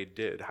is that they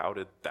did? How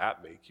did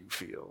that make you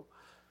feel?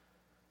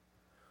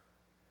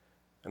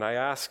 And I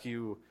ask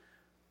you,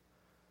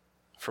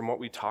 from what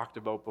we talked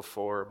about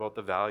before, about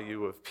the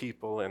value of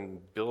people and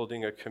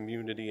building a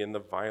community and the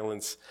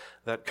violence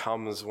that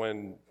comes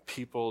when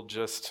people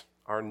just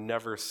are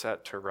never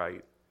set to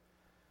right.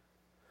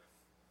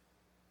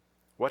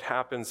 What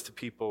happens to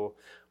people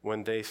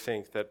when they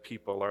think that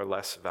people are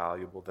less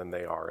valuable than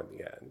they are in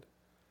the end?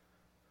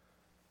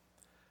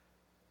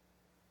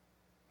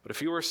 But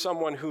if you are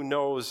someone who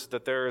knows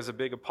that there is a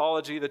big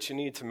apology that you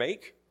need to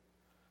make,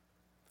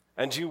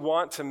 and you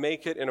want to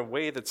make it in a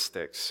way that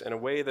sticks, in a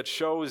way that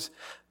shows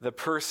the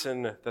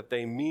person that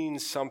they mean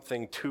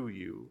something to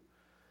you,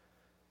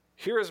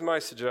 here is my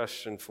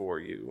suggestion for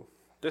you.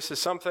 This is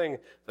something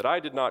that I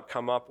did not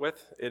come up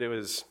with. It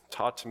was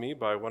taught to me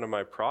by one of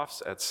my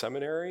profs at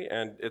seminary,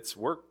 and it's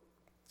worked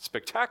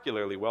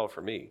spectacularly well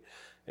for me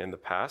in the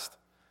past.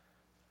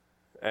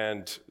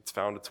 And it's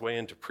found its way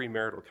into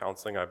premarital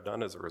counseling I've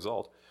done as a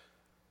result.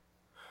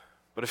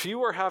 But if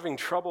you are having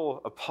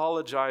trouble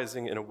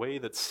apologizing in a way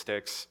that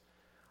sticks,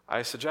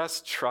 I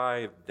suggest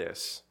try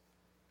this.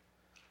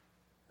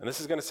 And this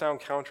is going to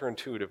sound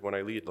counterintuitive when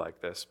I lead like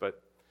this,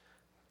 but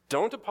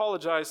don't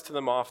apologize to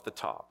them off the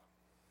top.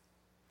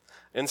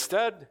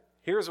 Instead,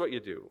 here's what you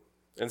do.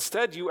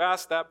 Instead, you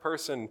ask that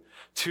person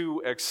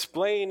to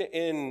explain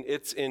in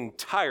its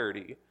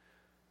entirety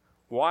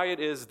why it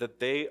is that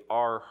they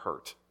are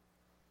hurt.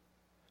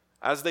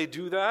 As they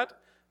do that,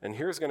 and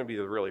here's going to be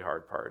the really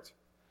hard part,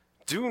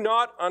 do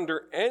not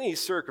under any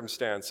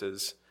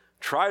circumstances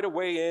try to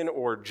weigh in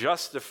or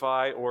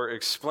justify or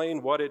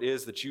explain what it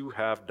is that you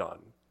have done.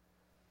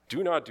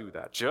 Do not do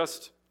that.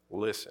 Just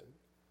listen.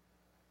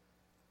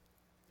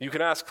 You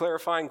can ask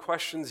clarifying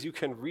questions. You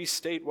can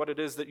restate what it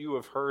is that you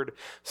have heard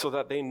so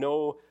that they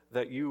know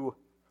that you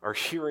are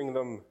hearing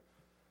them.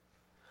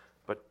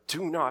 But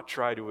do not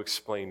try to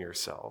explain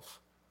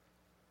yourself.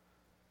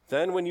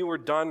 Then when you are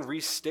done,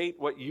 restate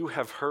what you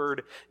have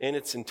heard in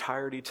its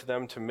entirety to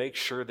them to make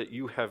sure that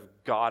you have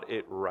got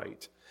it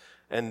right.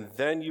 And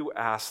then you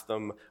ask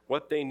them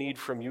what they need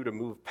from you to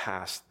move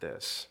past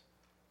this.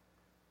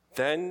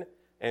 Then,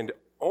 and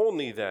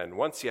only then,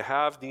 once you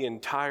have the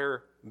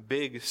entire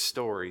big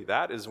story,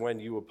 that is when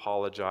you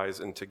apologize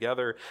and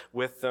together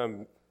with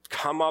them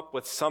come up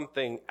with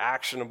something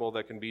actionable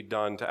that can be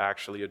done to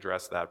actually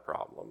address that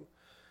problem.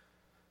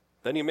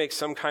 Then you make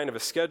some kind of a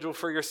schedule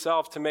for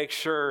yourself to make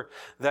sure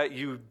that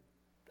you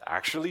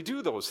actually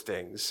do those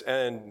things.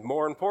 And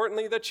more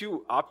importantly, that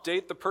you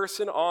update the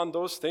person on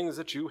those things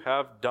that you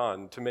have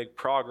done to make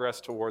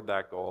progress toward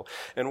that goal.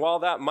 And while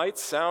that might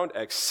sound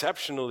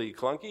exceptionally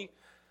clunky,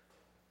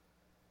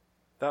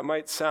 that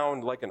might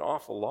sound like an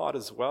awful lot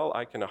as well,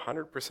 I can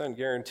 100%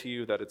 guarantee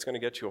you that it's going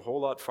to get you a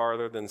whole lot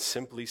farther than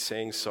simply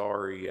saying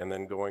sorry and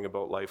then going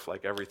about life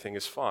like everything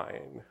is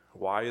fine.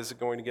 Why is it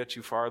going to get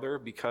you farther?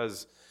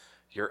 Because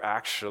you're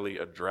actually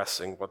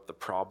addressing what the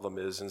problem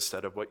is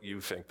instead of what you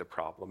think the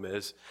problem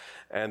is.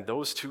 And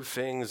those two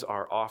things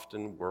are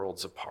often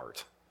worlds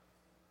apart.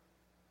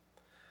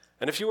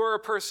 And if you are a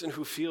person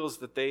who feels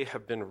that they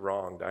have been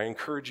wronged, I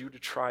encourage you to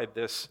try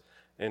this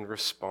in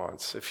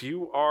response. If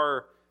you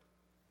are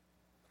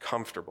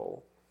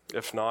comfortable,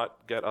 if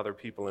not, get other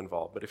people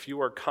involved, but if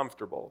you are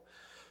comfortable,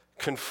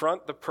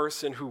 confront the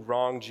person who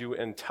wronged you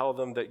and tell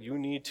them that you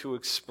need to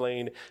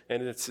explain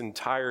in its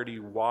entirety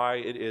why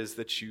it is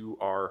that you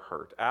are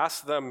hurt.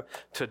 Ask them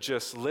to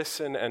just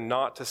listen and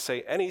not to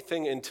say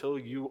anything until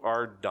you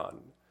are done.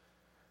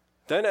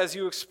 Then as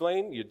you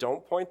explain, you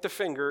don't point the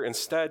finger.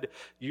 Instead,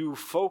 you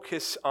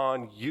focus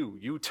on you.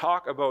 You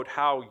talk about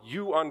how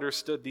you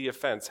understood the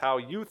offense, how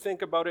you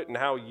think about it, and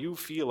how you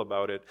feel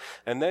about it.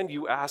 And then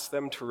you ask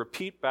them to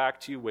repeat back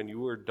to you when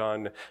you are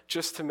done,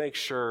 just to make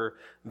sure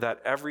that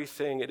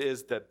everything it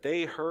is that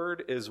they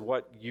heard is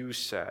what you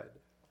said.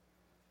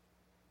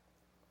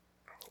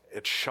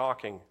 It's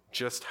shocking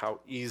just how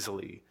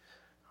easily,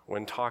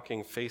 when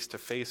talking face to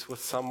face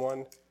with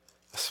someone,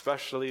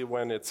 especially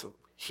when it's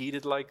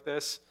heated like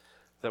this,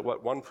 that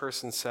what one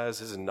person says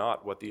is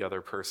not what the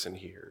other person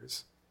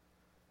hears.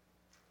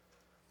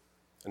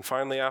 And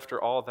finally,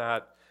 after all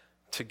that,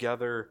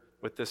 together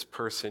with this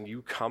person,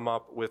 you come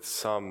up with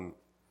some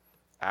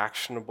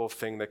actionable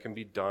thing that can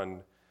be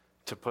done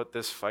to put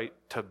this fight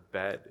to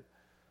bed.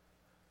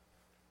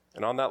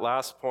 And on that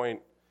last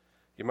point,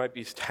 you might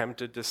be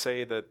tempted to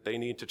say that they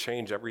need to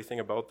change everything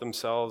about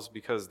themselves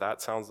because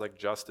that sounds like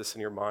justice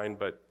in your mind,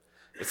 but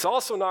it's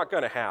also not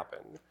going to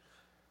happen.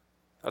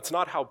 That's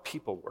not how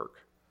people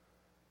work.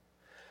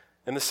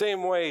 In the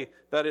same way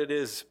that it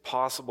is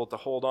possible to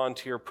hold on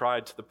to your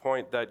pride to the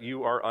point that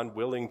you are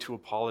unwilling to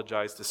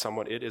apologize to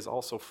someone, it is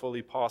also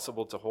fully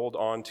possible to hold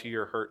on to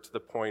your hurt to the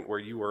point where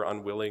you are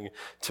unwilling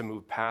to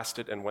move past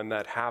it. And when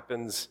that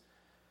happens,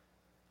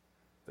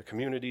 the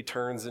community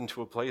turns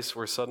into a place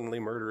where suddenly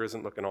murder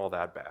isn't looking all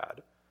that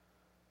bad.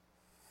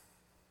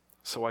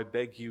 So I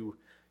beg you,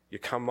 you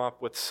come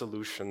up with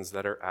solutions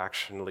that are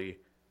actually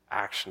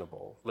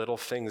actionable, little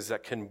things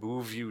that can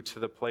move you to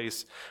the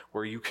place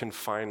where you can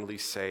finally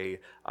say,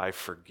 I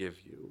forgive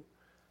you.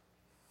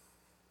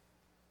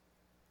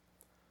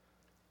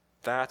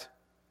 That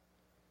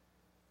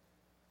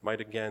might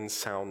again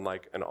sound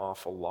like an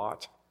awful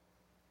lot.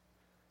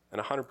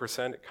 And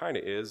 100% it kind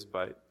of is,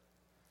 but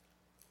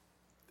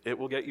it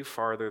will get you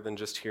farther than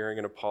just hearing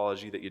an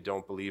apology that you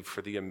don't believe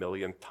for the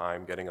 1,000,000th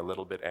time, getting a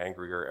little bit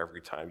angrier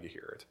every time you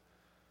hear it.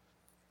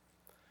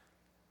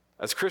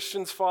 As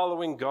Christians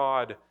following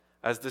God,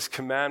 as this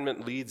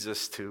commandment leads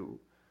us to,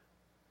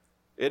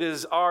 it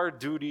is our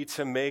duty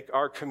to make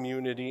our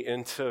community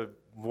into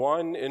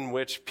one in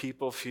which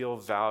people feel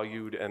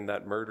valued and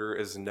that murder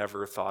is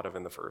never thought of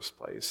in the first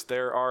place.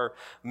 There are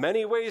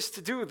many ways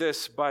to do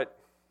this, but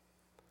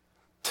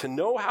to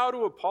know how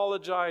to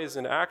apologize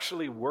and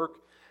actually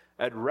work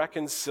at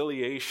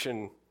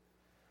reconciliation,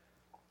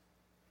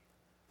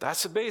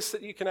 that's a base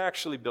that you can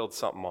actually build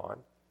something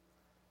on.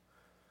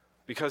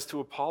 Because to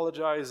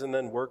apologize and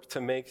then work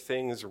to make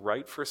things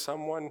right for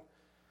someone,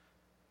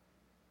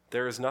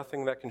 there is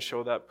nothing that can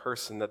show that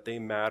person that they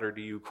matter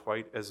to you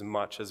quite as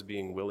much as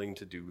being willing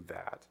to do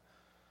that.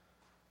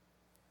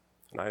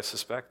 And I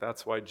suspect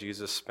that's why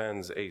Jesus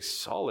spends a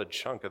solid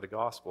chunk of the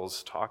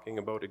Gospels talking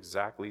about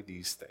exactly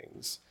these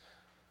things.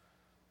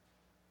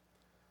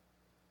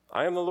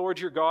 I am the Lord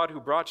your God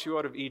who brought you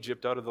out of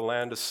Egypt, out of the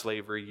land of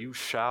slavery. You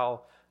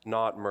shall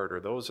not murder.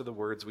 Those are the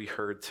words we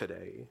heard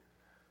today.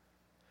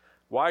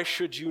 Why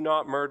should you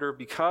not murder?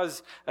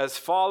 Because as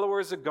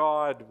followers of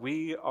God,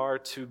 we are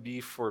to be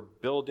for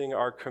building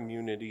our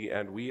community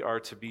and we are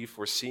to be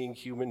for seeing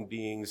human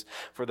beings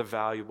for the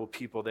valuable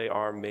people they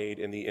are, made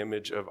in the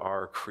image of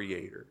our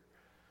Creator.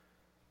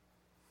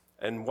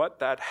 And what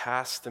that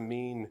has to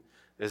mean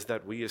is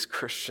that we as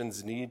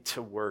Christians need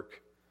to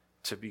work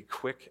to be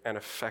quick and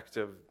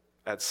effective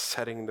at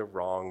setting the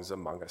wrongs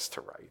among us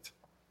to right.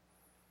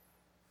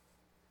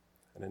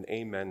 And an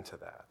amen to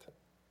that.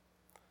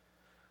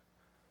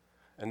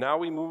 And now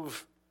we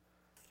move,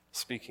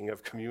 speaking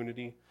of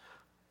community,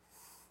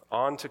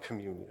 on to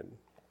communion.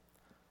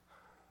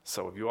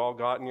 So have you all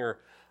gotten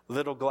your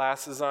little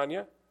glasses on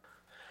you?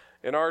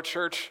 In our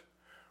church,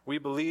 we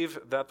believe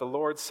that the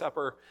Lord's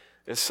Supper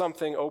is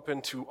something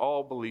open to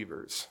all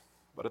believers.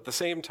 But at the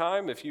same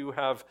time, if you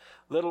have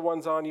little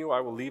ones on you, I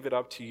will leave it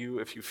up to you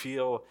if you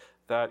feel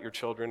that your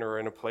children are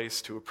in a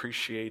place to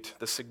appreciate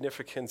the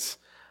significance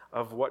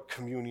of what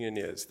communion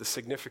is, the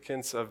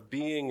significance of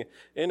being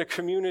in a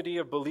community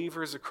of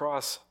believers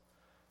across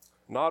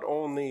not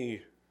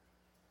only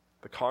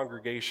the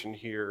congregation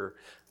here,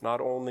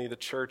 not only the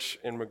church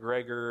in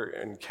McGregor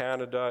and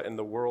Canada and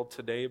the world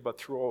today, but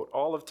throughout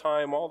all of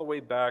time, all the way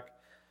back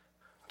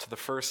to the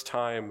first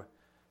time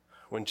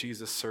when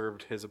Jesus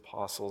served his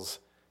apostles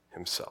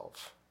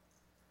himself.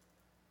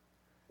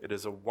 It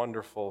is a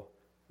wonderful,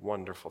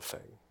 wonderful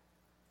thing.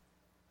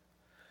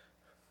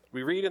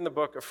 We read in the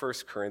book of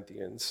 1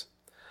 Corinthians,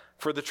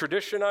 "For the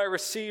tradition I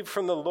received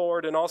from the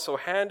Lord and also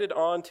handed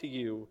on to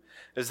you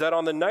is that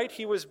on the night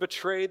he was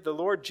betrayed, the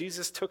Lord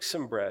Jesus took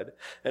some bread,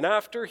 and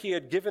after he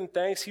had given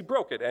thanks, he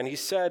broke it, and he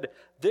said,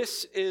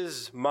 'This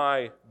is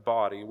my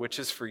body, which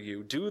is for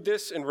you. Do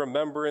this in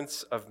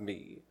remembrance of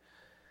me.'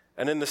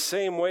 And in the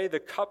same way,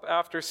 the cup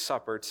after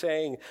supper,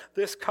 saying,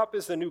 'This cup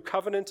is the new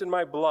covenant in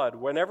my blood.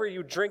 Whenever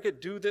you drink it,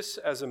 do this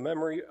as a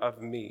memory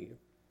of me.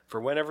 For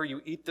whenever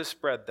you eat this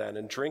bread then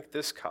and drink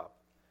this cup,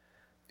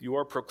 you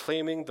are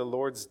proclaiming the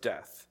Lord's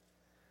death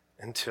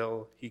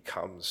until he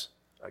comes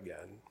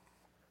again.'"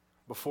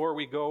 Before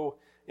we go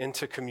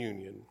into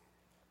communion,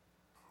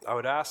 I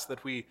would ask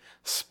that we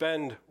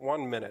spend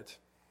 1 minute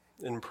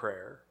in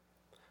prayer,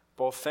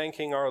 both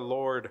thanking our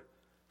Lord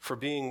for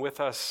being with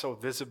us so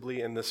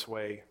visibly in this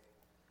way,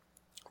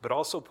 but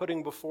also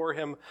putting before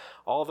him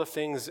all the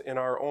things in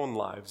our own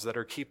lives that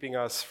are keeping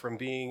us from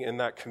being in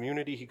that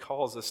community he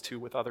calls us to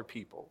with other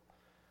people.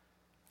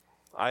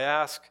 I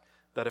ask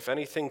that if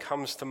anything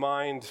comes to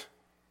mind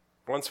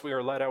once we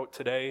are let out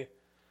today,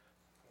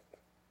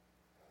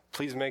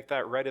 please make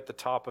that right at the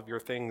top of your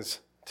things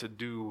to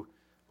do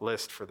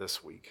list for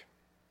this week.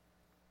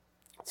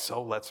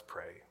 So let's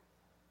pray.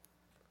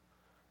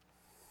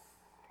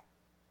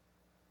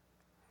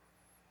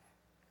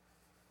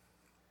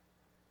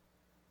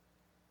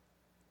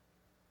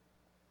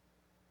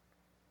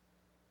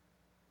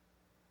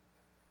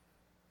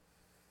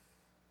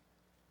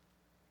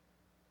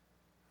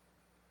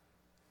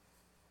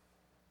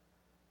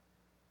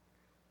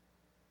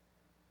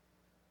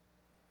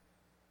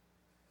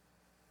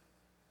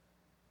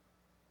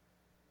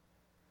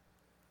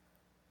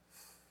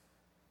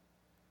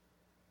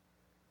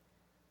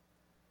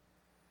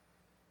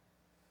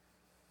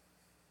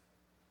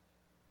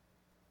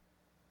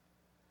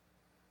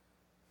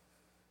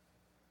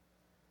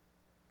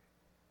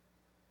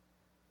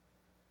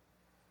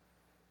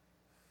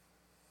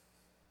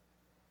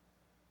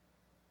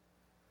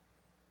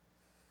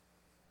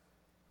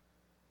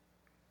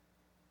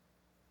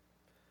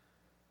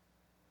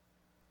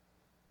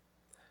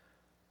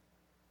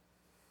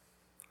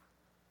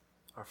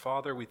 Our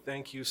Father, we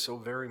thank you so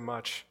very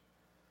much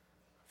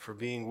for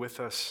being with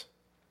us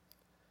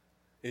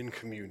in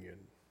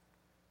communion,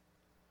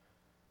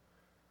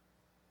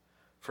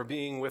 for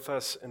being with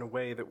us in a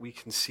way that we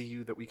can see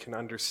you, that we can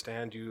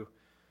understand you,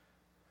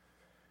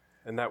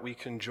 and that we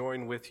can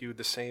join with you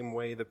the same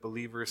way that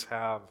believers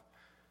have,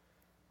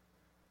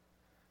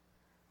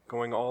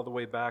 going all the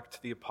way back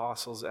to the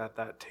apostles at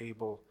that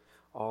table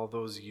all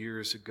those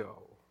years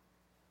ago.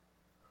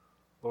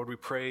 Lord, we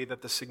pray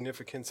that the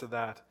significance of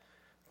that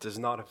does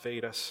not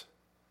evade us.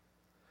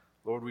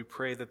 Lord, we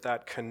pray that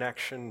that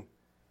connection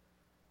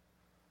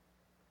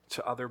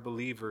to other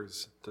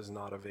believers does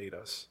not evade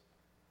us.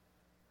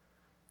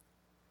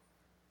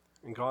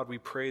 And God, we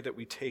pray that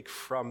we take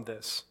from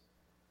this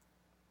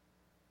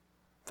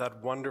that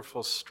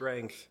wonderful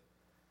strength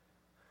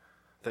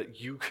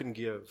that you can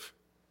give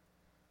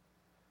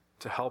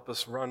to help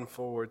us run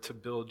forward to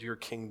build your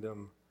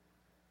kingdom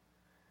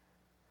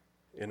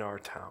in our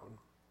town.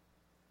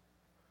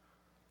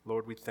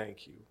 Lord, we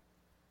thank you.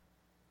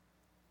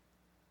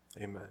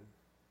 Amen.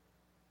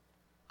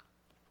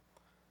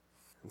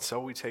 And so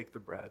we take the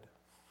bread,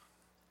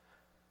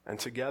 and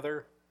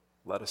together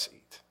let us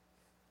eat.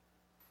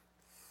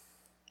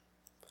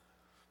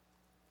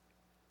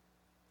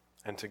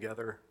 And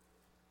together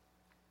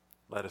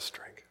let us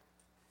drink.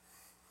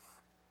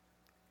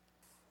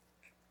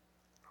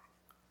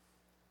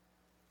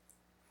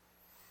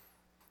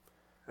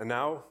 And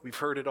now, we've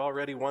heard it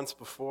already once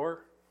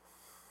before,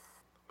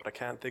 but I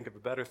can't think of a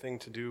better thing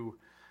to do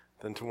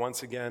than to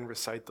once again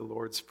recite the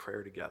Lord's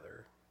Prayer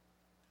together.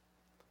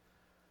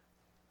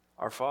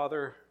 Our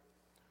Father,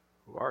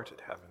 who art in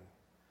heaven,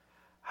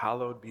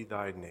 hallowed be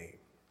thy name.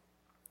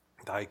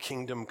 Thy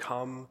kingdom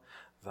come,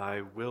 thy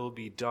will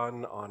be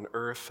done on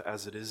earth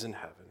as it is in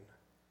heaven.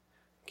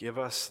 Give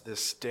us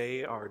this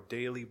day our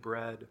daily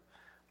bread,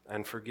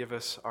 and forgive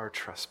us our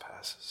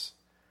trespasses,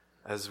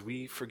 as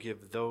we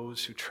forgive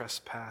those who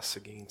trespass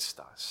against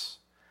us.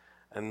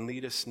 And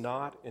lead us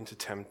not into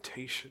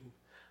temptation,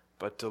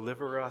 but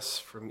deliver us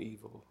from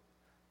evil.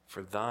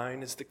 For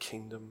thine is the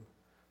kingdom,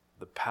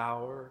 the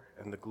power,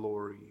 and the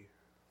glory,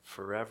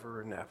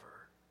 forever and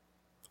ever.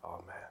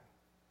 Amen.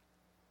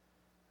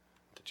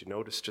 Did you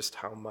notice just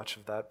how much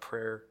of that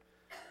prayer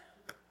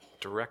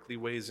directly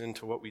weighs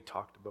into what we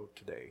talked about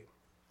today?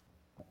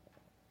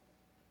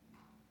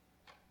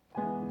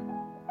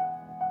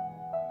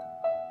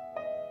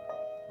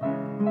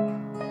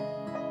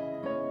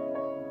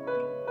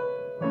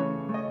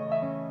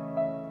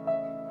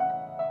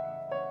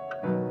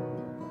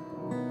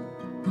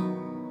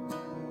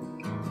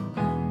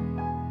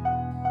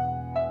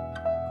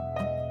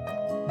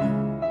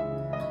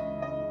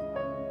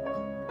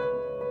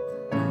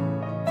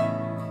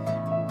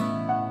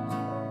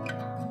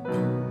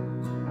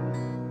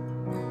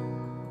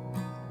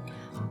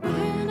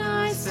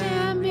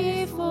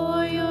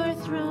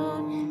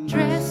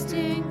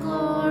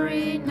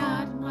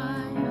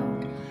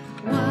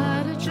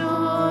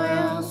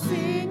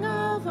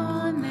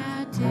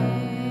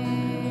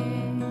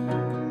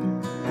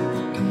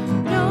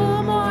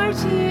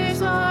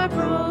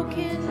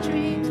 in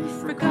dreams.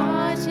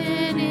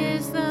 Forgotten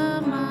is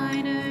the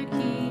minor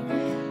key.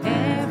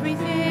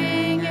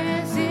 Everything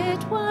as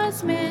it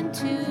was meant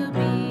to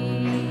be.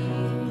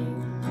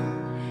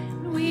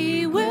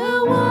 We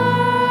will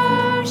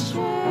worship,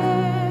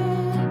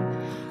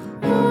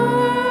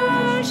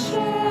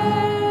 worship.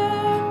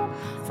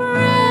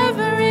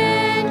 Forever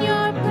in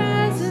your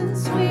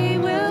presence we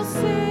will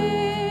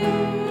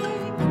sing,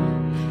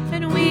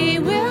 and we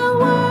will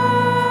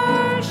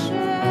worship,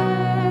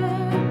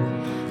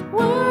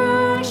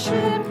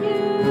 worship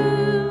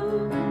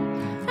you.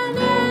 An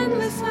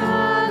endless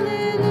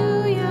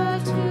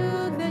hallelujah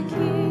to the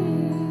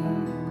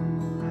King.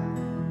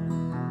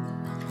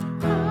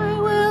 I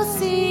will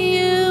see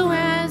you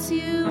as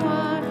you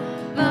are,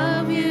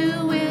 love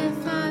you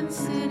with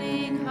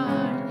unsinning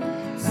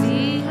heart.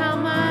 See how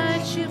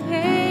much you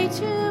pay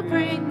to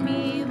bring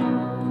me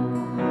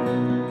home.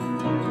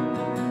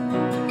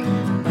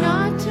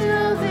 Not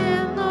till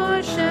then,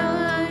 Lord, shall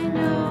I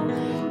know.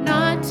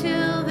 Not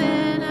till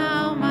then,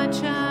 how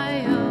much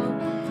I owe.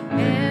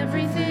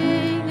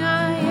 Everything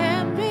I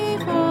am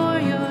before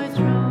your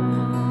throne.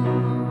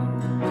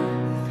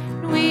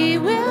 We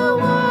will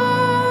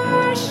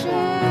worship,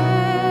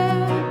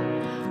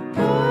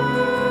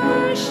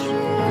 worship.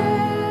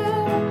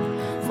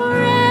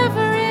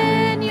 Forever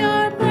in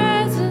your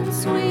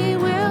presence we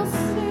will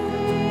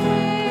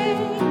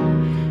sing,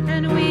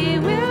 and we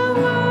will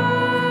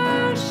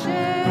worship,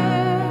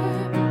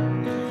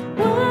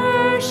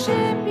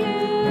 worship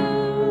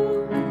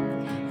you.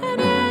 An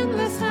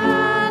endless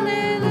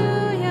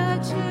hallelujah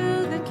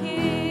to the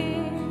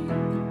King.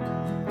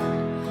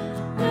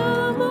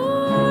 No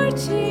more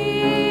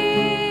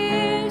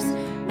tears,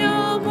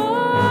 no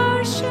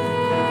more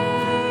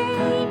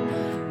shame,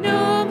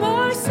 no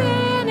more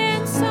sin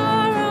and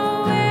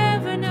sorrow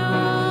ever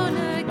known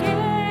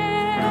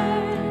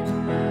again.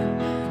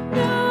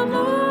 No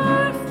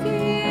more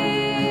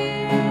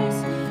fears,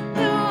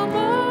 no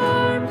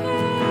more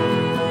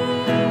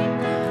pain.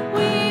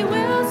 We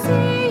will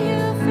see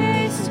you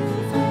face to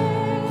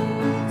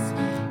face,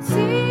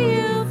 see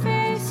you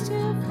face to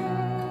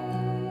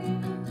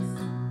face.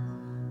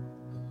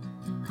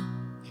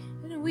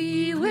 And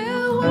we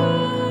will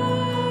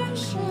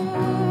worship,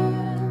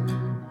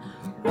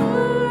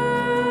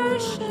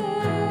 worship.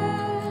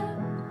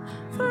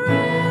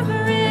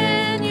 Forever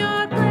in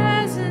your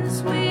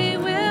presence we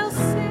will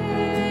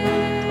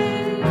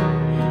sing,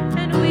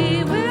 and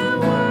we will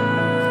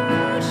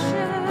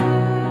worship,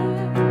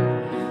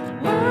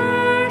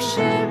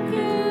 worship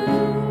you.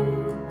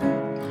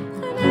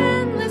 An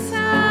endless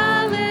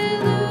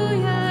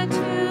hallelujah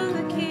to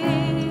the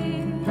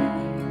King.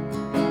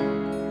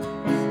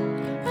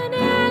 An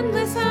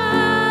endless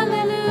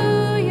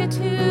hallelujah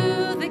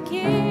to the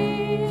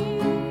King.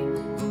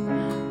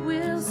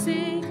 We'll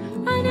sing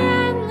an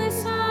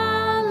endless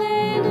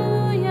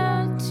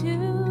hallelujah to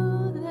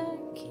the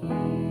King.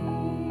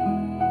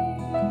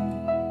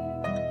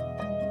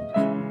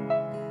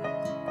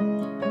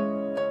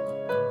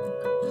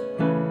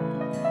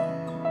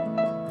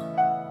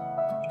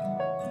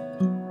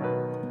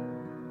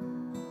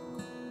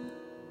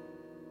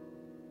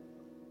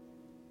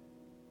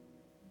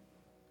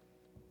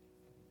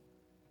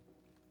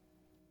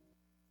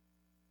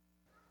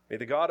 May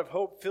the God of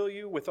hope fill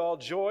you with all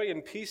joy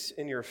and peace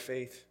in your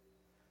faith,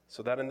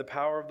 so that in the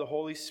power of the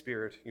Holy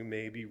Spirit you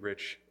may be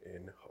rich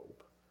in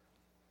hope.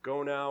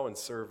 Go now and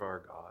serve our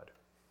God.